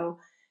 And so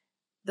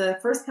the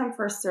first come,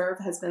 first serve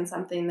has been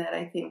something that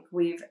I think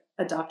we've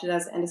adopted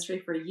as an industry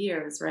for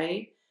years,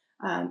 right?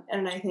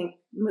 And I think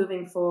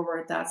moving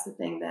forward, that's the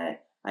thing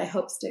that I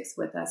hope sticks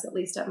with us, at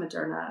least at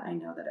Moderna. I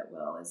know that it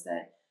will, is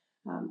that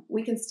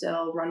we can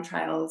still run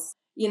trials,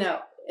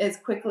 as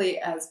quickly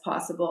as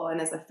possible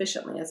and as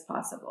efficiently as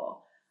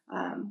possible.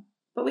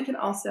 But we can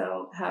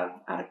also have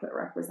adequate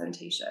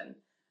representation.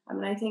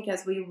 I think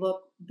as we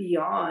look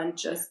beyond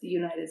just the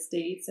United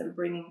States and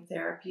bringing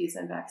therapies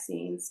and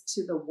vaccines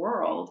to the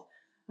world,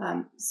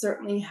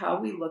 Certainly how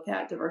we look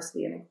at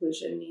diversity and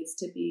inclusion needs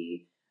to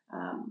be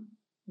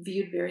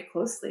viewed very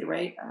closely,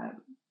 right?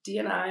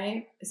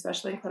 D&I,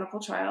 especially in clinical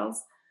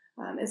trials,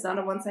 is not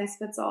a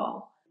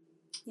one-size-fits-all.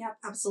 Yeah,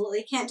 absolutely.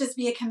 It can't just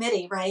be a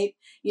committee, right?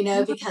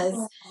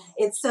 Because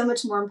it's so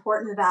much more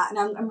important than that. And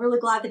I'm really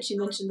glad that you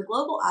mentioned the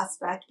global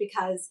aspect,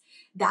 because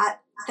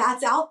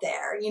that's out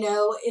there.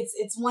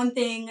 It's one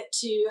thing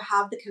to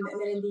have the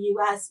commitment in the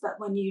US, but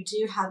when you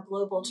do have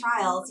global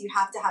trials, you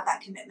have to have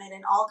that commitment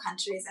in all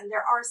countries. And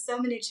there are so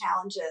many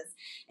challenges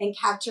in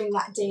capturing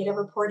that data,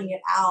 reporting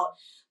it out.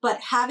 But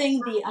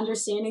having the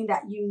understanding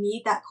that you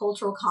need that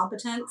cultural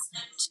competence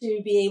to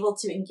be able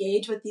to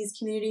engage with these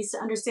communities, to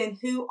understand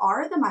who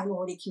are the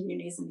minority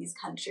communities in these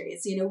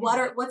countries,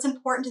 what's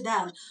important to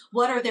them,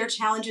 what are their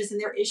challenges and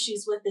their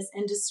issues with this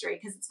industry,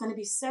 because it's going to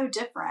be so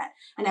different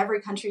in every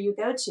country you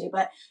go to.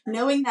 But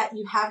knowing that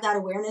you have that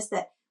awareness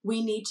that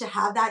we need to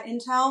have that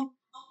intel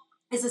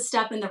is a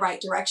step in the right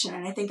direction,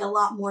 and I think a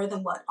lot more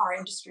than what our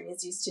industry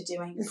is used to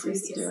doing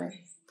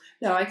previously.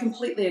 No, I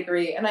completely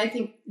agree. And I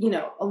think,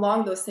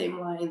 along those same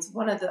lines,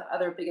 one of the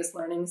other biggest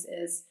learnings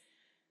is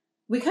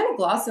we kind of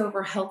gloss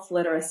over health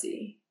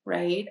literacy,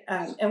 right?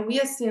 And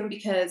we assume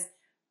because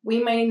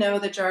we may know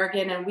the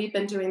jargon and we've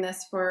been doing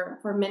this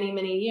for many,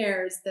 many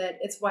years that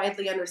it's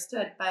widely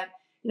understood. But,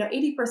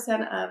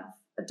 80% of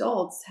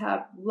adults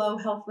have low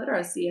health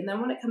literacy. And then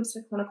when it comes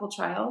to clinical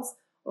trials,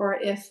 or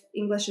if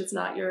English is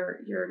not your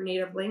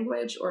native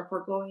language, or if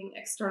we're going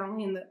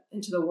externally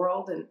into the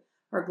world and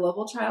our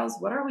global trials,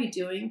 what are we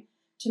doing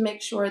to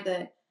make sure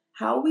that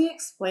how we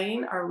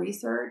explain our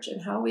research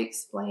and how we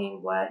explain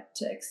what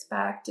to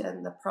expect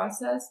and the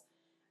process,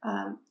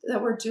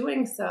 that we're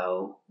doing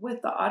so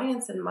with the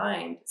audience in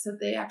mind, so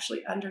they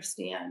actually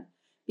understand?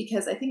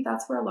 Because I think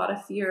that's where a lot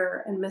of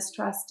fear and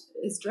mistrust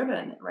is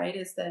driven, right?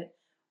 Is that,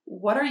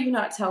 what are you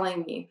not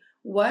telling me?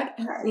 What,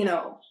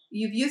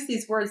 you've used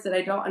these words that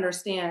I don't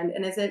understand.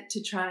 And is it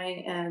to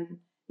try and,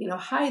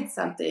 hide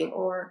something,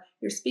 or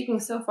you're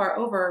speaking so far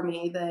over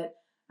me that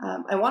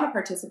I want to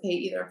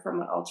participate either from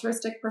an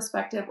altruistic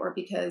perspective or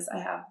because I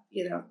have,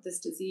 this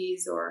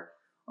disease or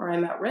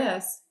I'm at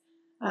risk.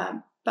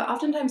 But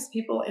oftentimes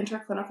people enter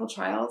clinical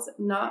trials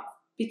not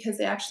because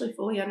they actually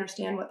fully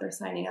understand what they're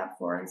signing up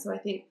for. And so I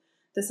think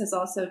this has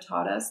also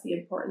taught us the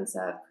importance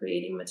of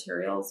creating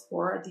materials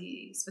for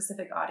the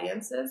specific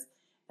audiences,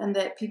 and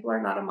that people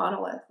are not a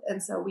monolith.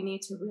 And so we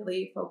need to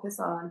really focus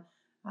on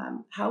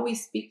how we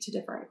speak to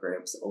different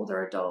groups: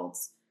 older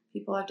adults,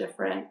 people of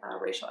different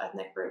racial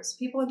ethnic groups,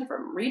 people in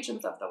different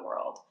regions of the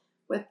world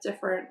with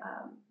different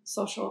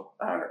social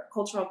or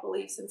cultural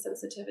beliefs and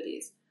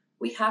sensitivities.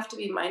 We have to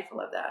be mindful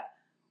of that.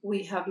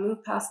 We have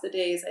moved past the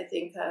days, I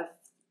think, of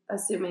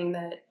assuming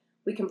that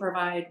we can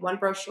provide one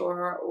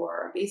brochure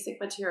or a basic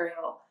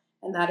material,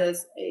 and that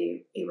is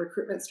a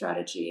recruitment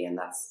strategy, and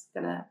that's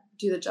going to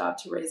do the job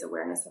to raise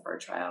awareness of our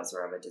trials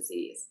or of a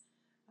disease.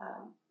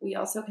 We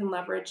also can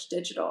leverage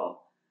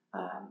digital.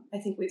 I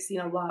think we've seen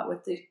a lot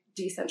with the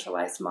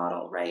decentralized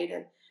model, right?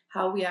 And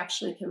how we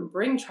actually can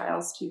bring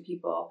trials to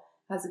people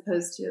as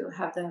opposed to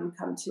have them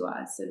come to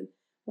us. And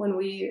when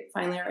we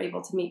finally are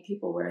able to meet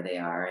people where they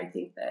are, I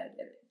think that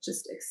it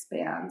just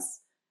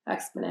expands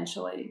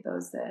exponentially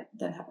those that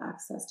have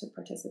access to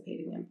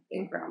participating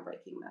in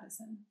groundbreaking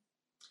medicine.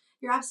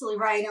 You're absolutely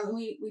right. And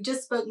we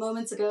just spoke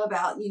moments ago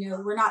about,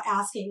 we're not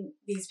asking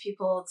these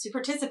people to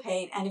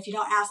participate. And if you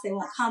don't ask, they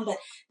won't come. But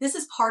this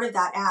is part of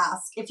that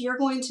ask. If you're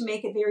going to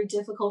make it very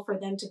difficult for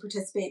them to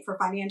participate for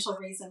financial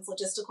reasons,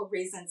 logistical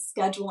reasons,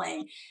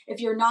 scheduling, if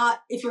you're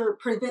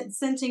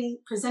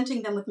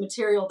presenting them with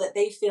material that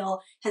they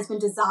feel has been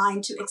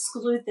designed to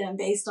exclude them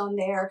based on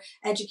their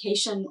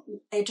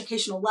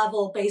educational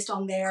level, based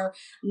on their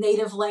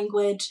native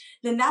language,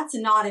 then that's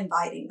not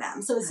inviting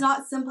them. So it's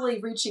not simply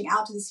reaching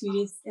out to these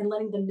communities and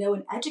letting them know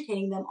and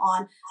educating them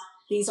on,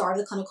 these are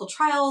the clinical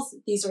trials,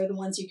 these are the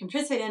ones you can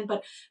participate in,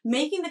 but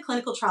making the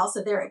clinical trials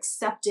so they're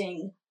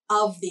accepting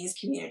of these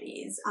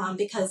communities,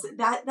 because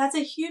that's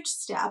a huge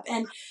step.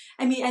 And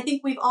I mean, I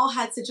think we've all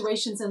had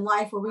situations in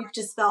life where we've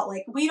just felt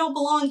like we don't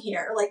belong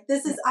here. Like,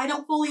 I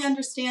don't fully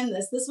understand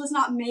this. This was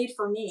not made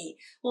for me.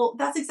 Well,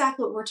 that's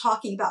exactly what we're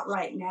talking about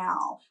right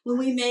now. When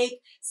we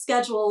make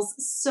schedules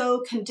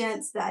so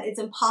condensed that it's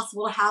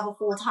impossible to have a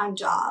full-time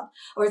job,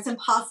 or it's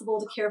impossible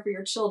to care for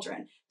your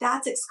children,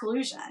 that's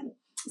exclusion.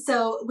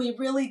 So we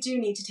really do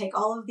need to take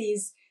all of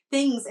these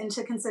things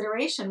into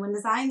consideration when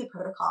designing the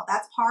protocol.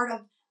 That's part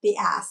of the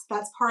ask.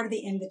 That's part of the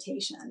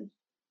invitation.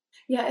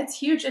 Yeah, it's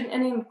huge, and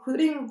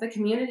including the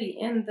community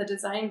in the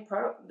design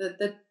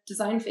the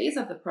design phase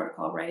of the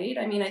protocol, right?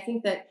 I mean, I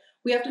think that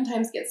we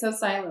oftentimes get so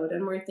siloed,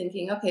 and we're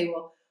thinking, okay,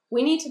 well,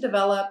 we need to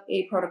develop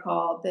a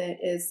protocol that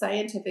is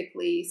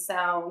scientifically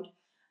sound,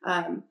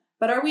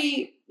 but are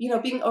we,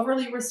 being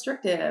overly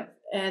restrictive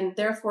and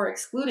therefore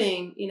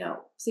excluding,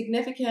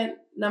 significant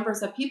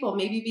numbers of people,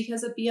 maybe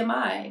because of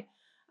BMI?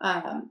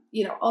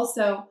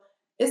 Also,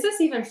 is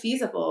this even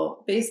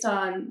feasible based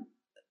on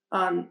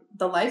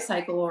the life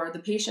cycle or the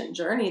patient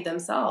journey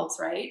themselves,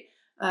 right?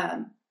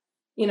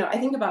 I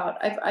think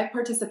about, I've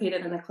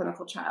participated in a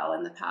clinical trial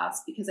in the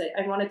past because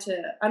I wanted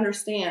to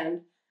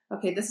understand,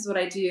 okay, this is what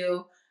I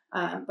do,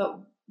 but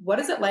what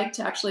is it like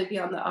to actually be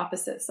on the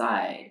opposite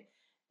side?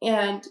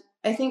 And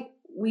I think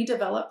we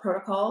develop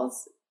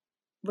protocols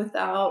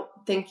without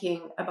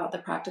thinking about the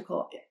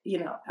practical,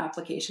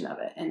 application of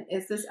it. And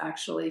is this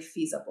actually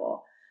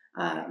feasible?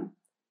 Um,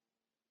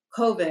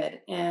 COVID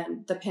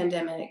and the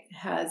pandemic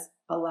has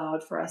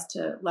allowed for us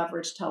to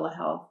leverage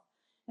telehealth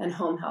and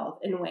home health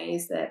in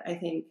ways that I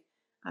think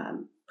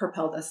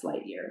propelled us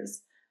light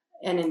years.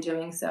 And in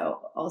doing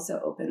so,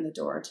 also opened the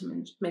door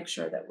to make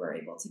sure that we're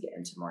able to get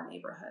into more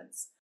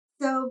neighborhoods.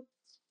 So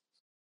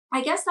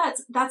I guess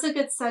that's a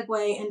good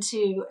segue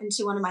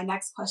into one of my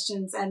next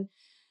questions, and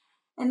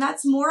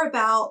that's more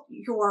about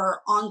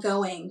your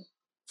ongoing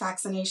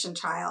vaccination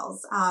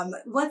trials.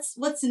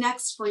 What's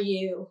next for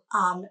you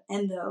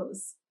in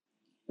those?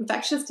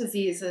 Infectious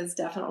disease is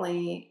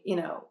definitely,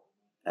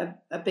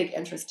 a big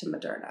interest to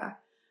Moderna.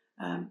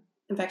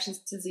 Infectious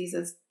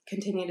diseases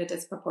continue to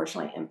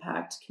disproportionately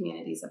impact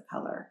communities of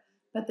color.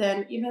 But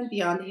then even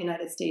beyond the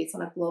United States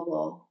on a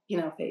global,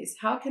 phase,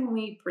 how can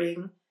we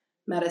bring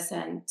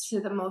medicine to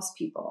the most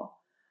people?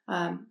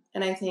 And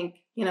I think,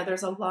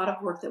 there's a lot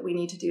of work that we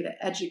need to do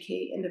to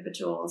educate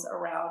individuals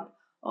around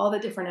all the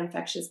different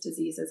infectious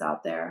diseases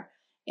out there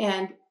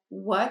and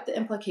what the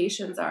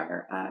implications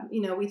are.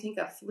 We think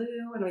of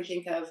flu and we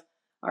think of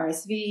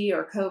RSV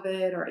or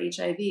COVID or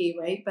HIV,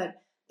 right? But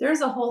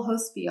there's a whole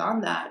host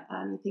beyond that.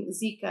 You think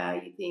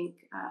Zika, you think,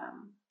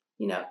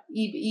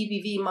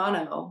 EBV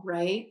mono,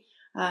 right?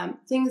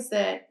 Things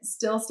that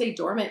still stay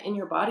dormant in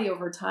your body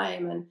over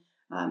time. And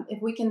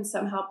if we can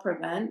somehow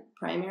prevent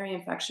primary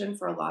infection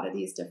for a lot of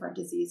these different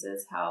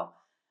diseases,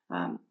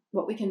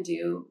 what we can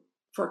do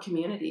for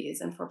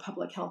communities and for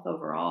public health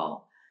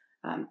overall.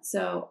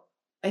 So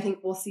I think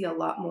we'll see a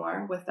lot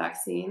more with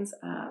vaccines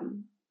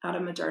out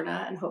of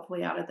Moderna and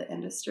hopefully out of the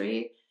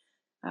industry.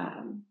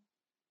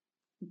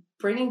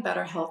 Bringing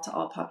better health to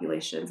all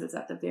populations is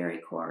at the very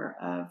core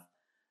of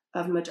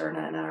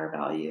Moderna and our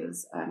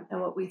values and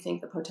what we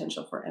think the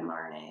potential for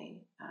mRNA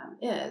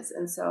is.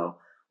 And so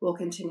we'll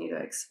continue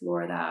to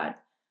explore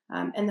that.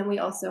 And then we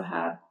also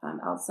have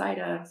outside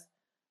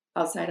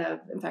of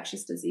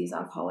infectious disease,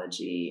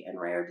 oncology and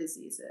rare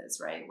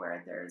diseases, right,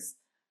 where there's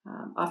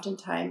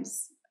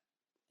oftentimes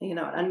an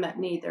unmet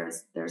need.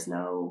 There's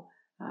no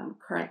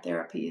current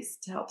therapies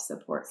to help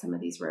support some of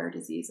these rare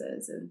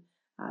diseases, and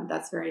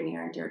that's very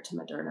near and dear to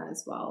Moderna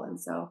as well. And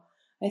so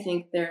I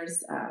think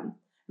there's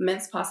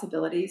immense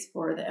possibilities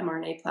for the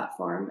mRNA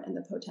platform and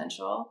the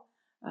potential.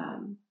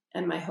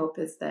 And my hope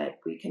is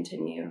that we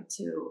continue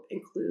to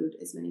include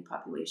as many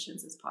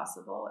populations as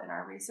possible in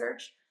our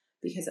research,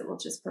 because it will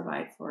just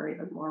provide for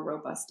even more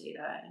robust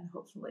data and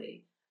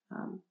hopefully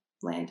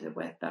landed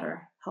with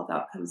better health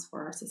outcomes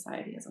for our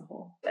society as a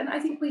whole. And I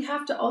think we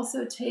have to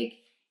also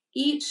take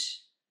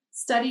each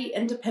study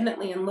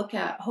independently and look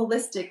at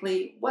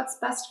holistically what's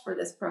best for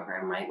this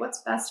program, right?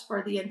 What's best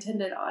for the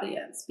intended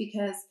audience?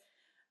 Because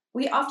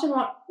we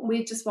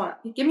just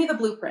want, give me the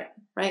blueprint,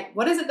 right?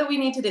 What is it that we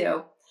need to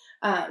do?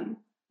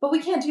 But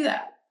we can't do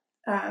that.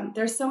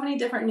 There's so many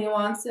different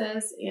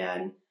nuances,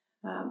 and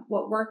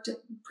what worked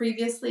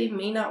previously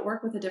may not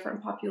work with a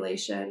different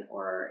population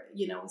or,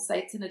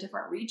 sites in a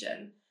different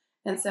region.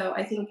 And so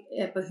I think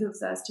it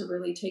behooves us to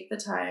really take the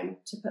time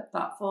to put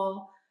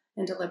thoughtful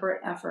and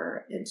deliberate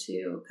effort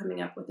into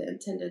coming up with the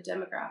intended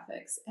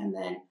demographics and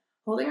then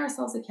holding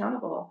ourselves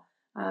accountable.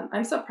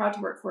 I'm so proud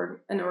to work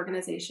for an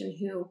organization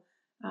who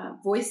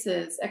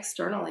voices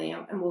externally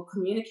and will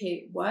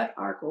communicate what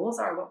our goals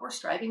are, what we're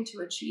striving to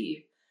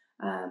achieve.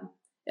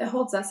 It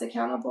holds us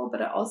accountable,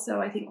 but it also,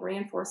 I think,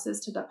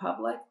 reinforces to the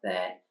public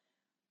that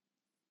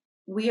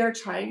we are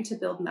trying to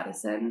build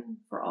medicine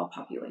for all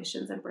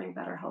populations and bring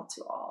better health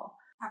to all.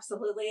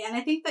 Absolutely. And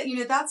I think that,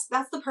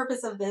 that's the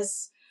purpose of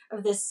this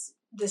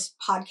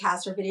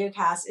podcast or video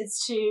cast.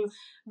 It's to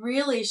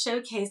really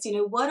showcase,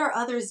 what are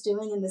others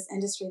doing in this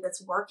industry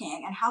that's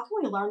working and how can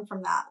we learn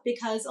from that?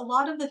 Because a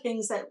lot of the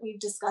things that we've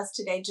discussed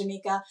today,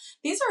 Jameka,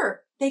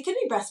 they could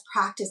be best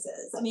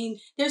practices. I mean,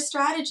 there's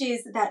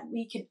strategies that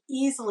we could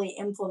easily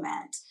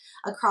implement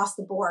across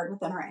the board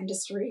within our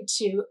industry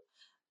to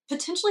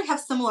potentially have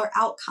similar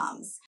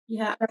outcomes.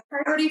 Yeah, our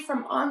priority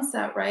from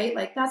onset, right?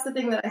 Like that's the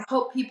thing that I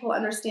hope people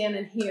understand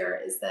and hear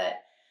is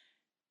that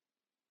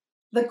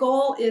the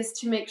goal is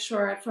to make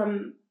sure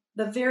from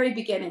the very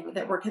beginning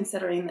that we're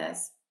considering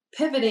this.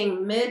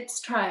 Pivoting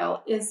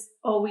mid-trial is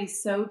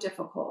always so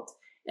difficult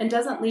and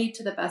doesn't lead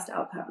to the best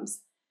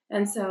outcomes.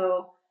 And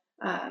so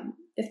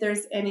if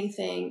there's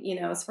anything,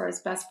 as far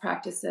as best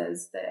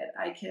practices that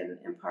I can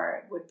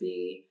impart would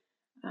be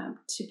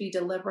to be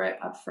deliberate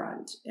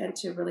upfront and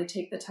to really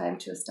take the time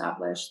to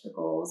establish the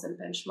goals and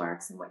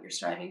benchmarks and what you're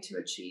striving to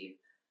achieve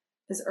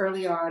as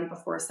early on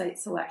before site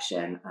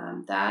selection.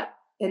 That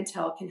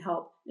intel can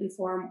help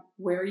inform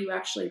where you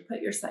actually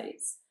put your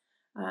sites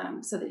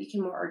so that you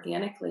can more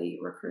organically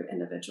recruit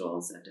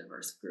individuals of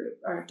diverse group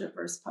or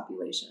diverse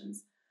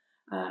populations.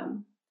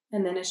 And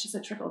then it's just a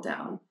trickle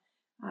down.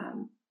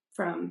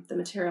 from the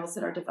materials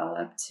that are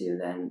developed to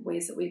then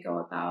ways that we go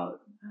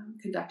about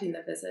conducting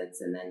the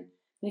visits, and then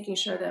making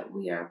sure that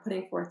we are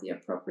putting forth the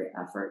appropriate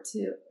effort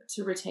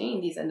to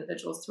retain these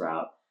individuals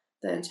throughout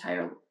the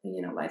entire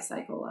life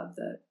cycle of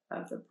the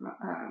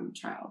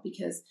trial.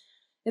 Because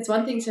it's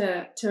one thing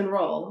to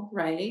enroll,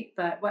 right?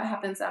 But what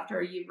happens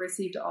after you've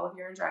received all of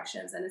your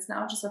injections and it's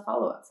now just a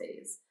follow-up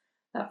phase?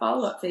 That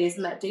follow-up phase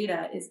and that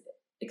data is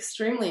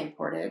extremely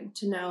important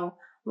to know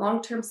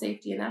long-term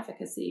safety and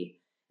efficacy.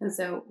 And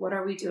so what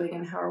are we doing,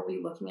 and how are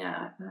we looking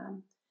at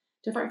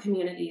different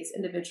communities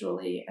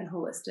individually and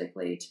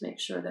holistically to make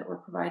sure that we're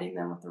providing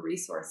them with the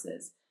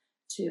resources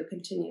to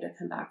continue to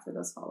come back for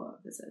those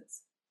follow-up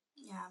visits?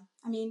 Yeah,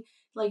 I mean,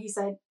 like you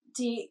said,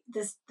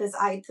 this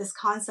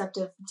concept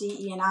of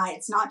DE&I,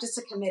 it's not just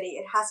a committee.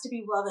 It has to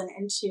be woven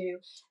into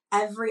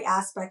every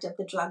aspect of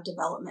the drug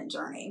development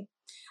journey,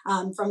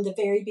 from the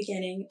very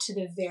beginning to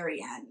the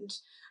very end.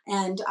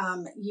 And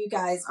you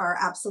guys are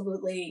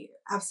absolutely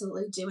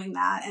doing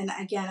that. And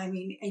again, I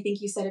mean, I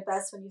think you said it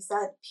best when you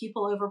said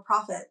people over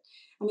profit.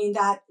 I mean,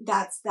 that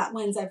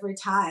wins every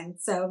time.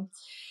 So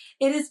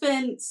it has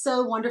been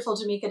so wonderful,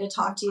 Jameka, to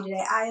talk to you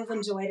today. I have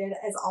enjoyed it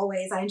as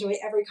always. I enjoy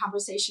every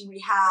conversation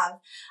we have.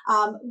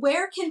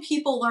 Where can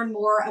people learn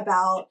more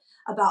about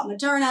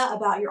Moderna,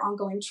 about your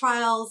ongoing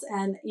trials,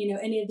 and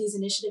any of these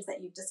initiatives that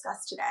you've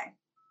discussed today?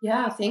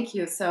 Yeah, thank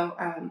you. So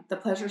the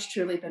pleasure's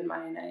truly been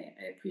mine. I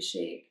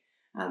appreciate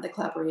the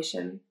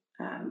collaboration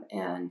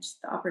and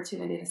the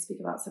opportunity to speak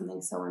about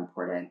something so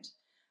important.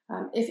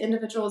 If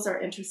individuals are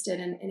interested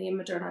in any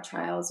Moderna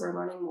trials or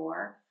learning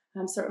more,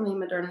 certainly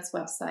Moderna's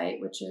website,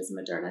 which is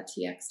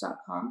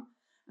modernatx.com,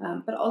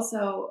 but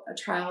also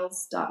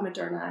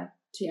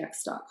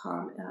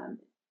trials.modernatx.com.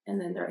 And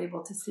then they're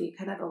able to see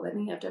kind of the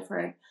litany of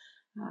different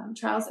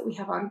trials that we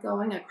have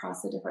ongoing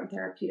across the different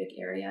therapeutic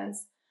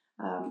areas.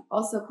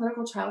 Also,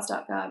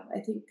 clinicaltrials.gov,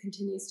 I think,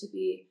 continues to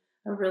be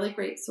a really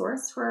great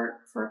source for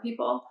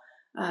people.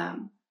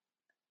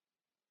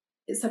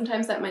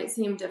 Sometimes that might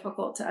seem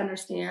difficult to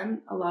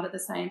understand, a lot of the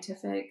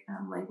scientific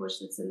language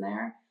that's in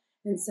there.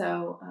 And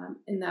so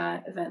in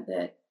that event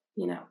that,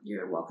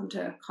 you're welcome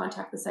to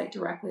contact the site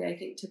directly. I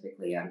think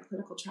typically on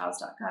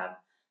clinicaltrials.gov,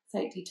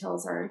 site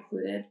details are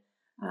included.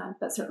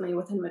 But certainly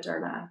within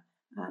Moderna,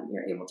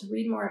 you're able to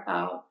read more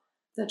about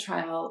the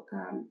trial,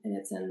 and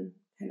it's in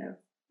kind of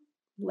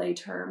lay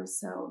terms.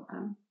 So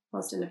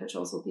most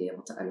individuals will be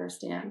able to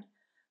understand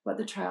what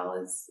the trial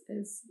is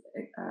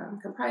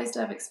comprised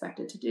of,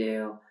 expected to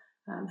do,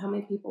 how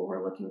many people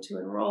we're looking to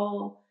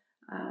enroll,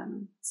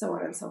 so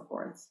on and so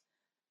forth.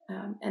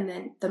 And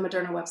then the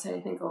Moderna website,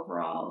 I think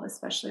overall,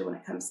 especially when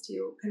it comes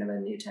to kind of a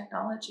new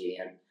technology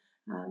and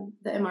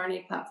the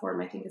mRNA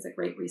platform, I think is a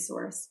great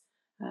resource.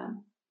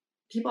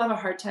 People have a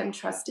hard time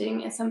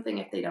trusting in something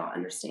if they don't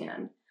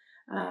understand.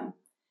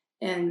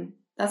 And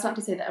that's not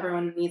to say that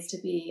everyone needs to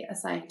be a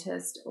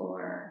scientist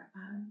or,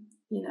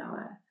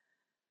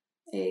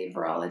 a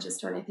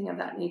virologist or anything of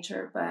that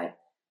nature, but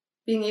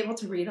being able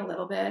to read a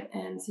little bit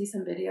and see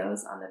some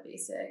videos on the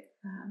basic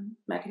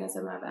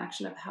mechanism of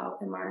action of how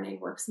mRNA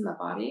works in the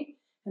body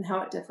and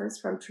how it differs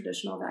from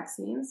traditional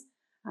vaccines,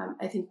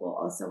 I think will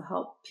also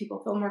help people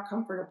feel more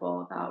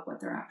comfortable about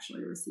what they're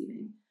actually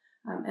receiving.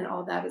 And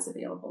all that is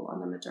available on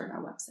the Moderna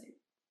website.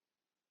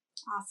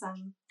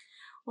 Awesome.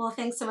 Well,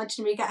 thanks so much,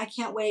 Jameka. I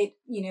can't wait,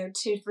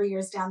 2-3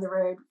 years down the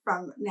road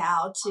from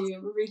now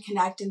to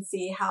reconnect and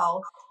see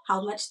how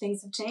much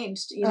things have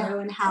changed,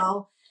 and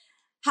how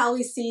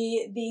we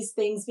see these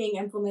things being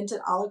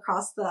implemented all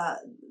across the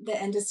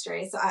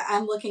industry. So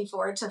I'm looking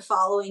forward to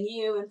following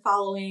you and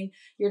following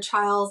your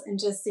trials and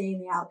just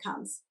seeing the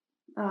outcomes.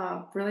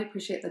 Really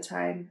appreciate the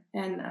time,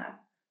 and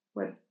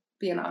would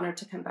be an honor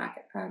to come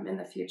back in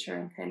the future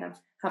and kind of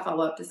have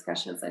follow-up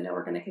discussions. I know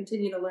we're going to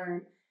continue to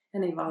learn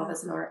and evolve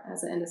as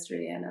an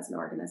industry and as an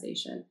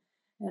organization,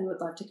 and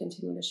would love to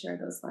continue to share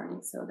those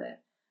learnings so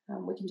that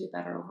we can do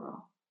better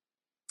overall.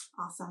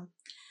 Awesome.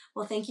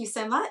 Well, thank you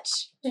so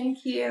much.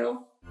 Thank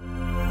you.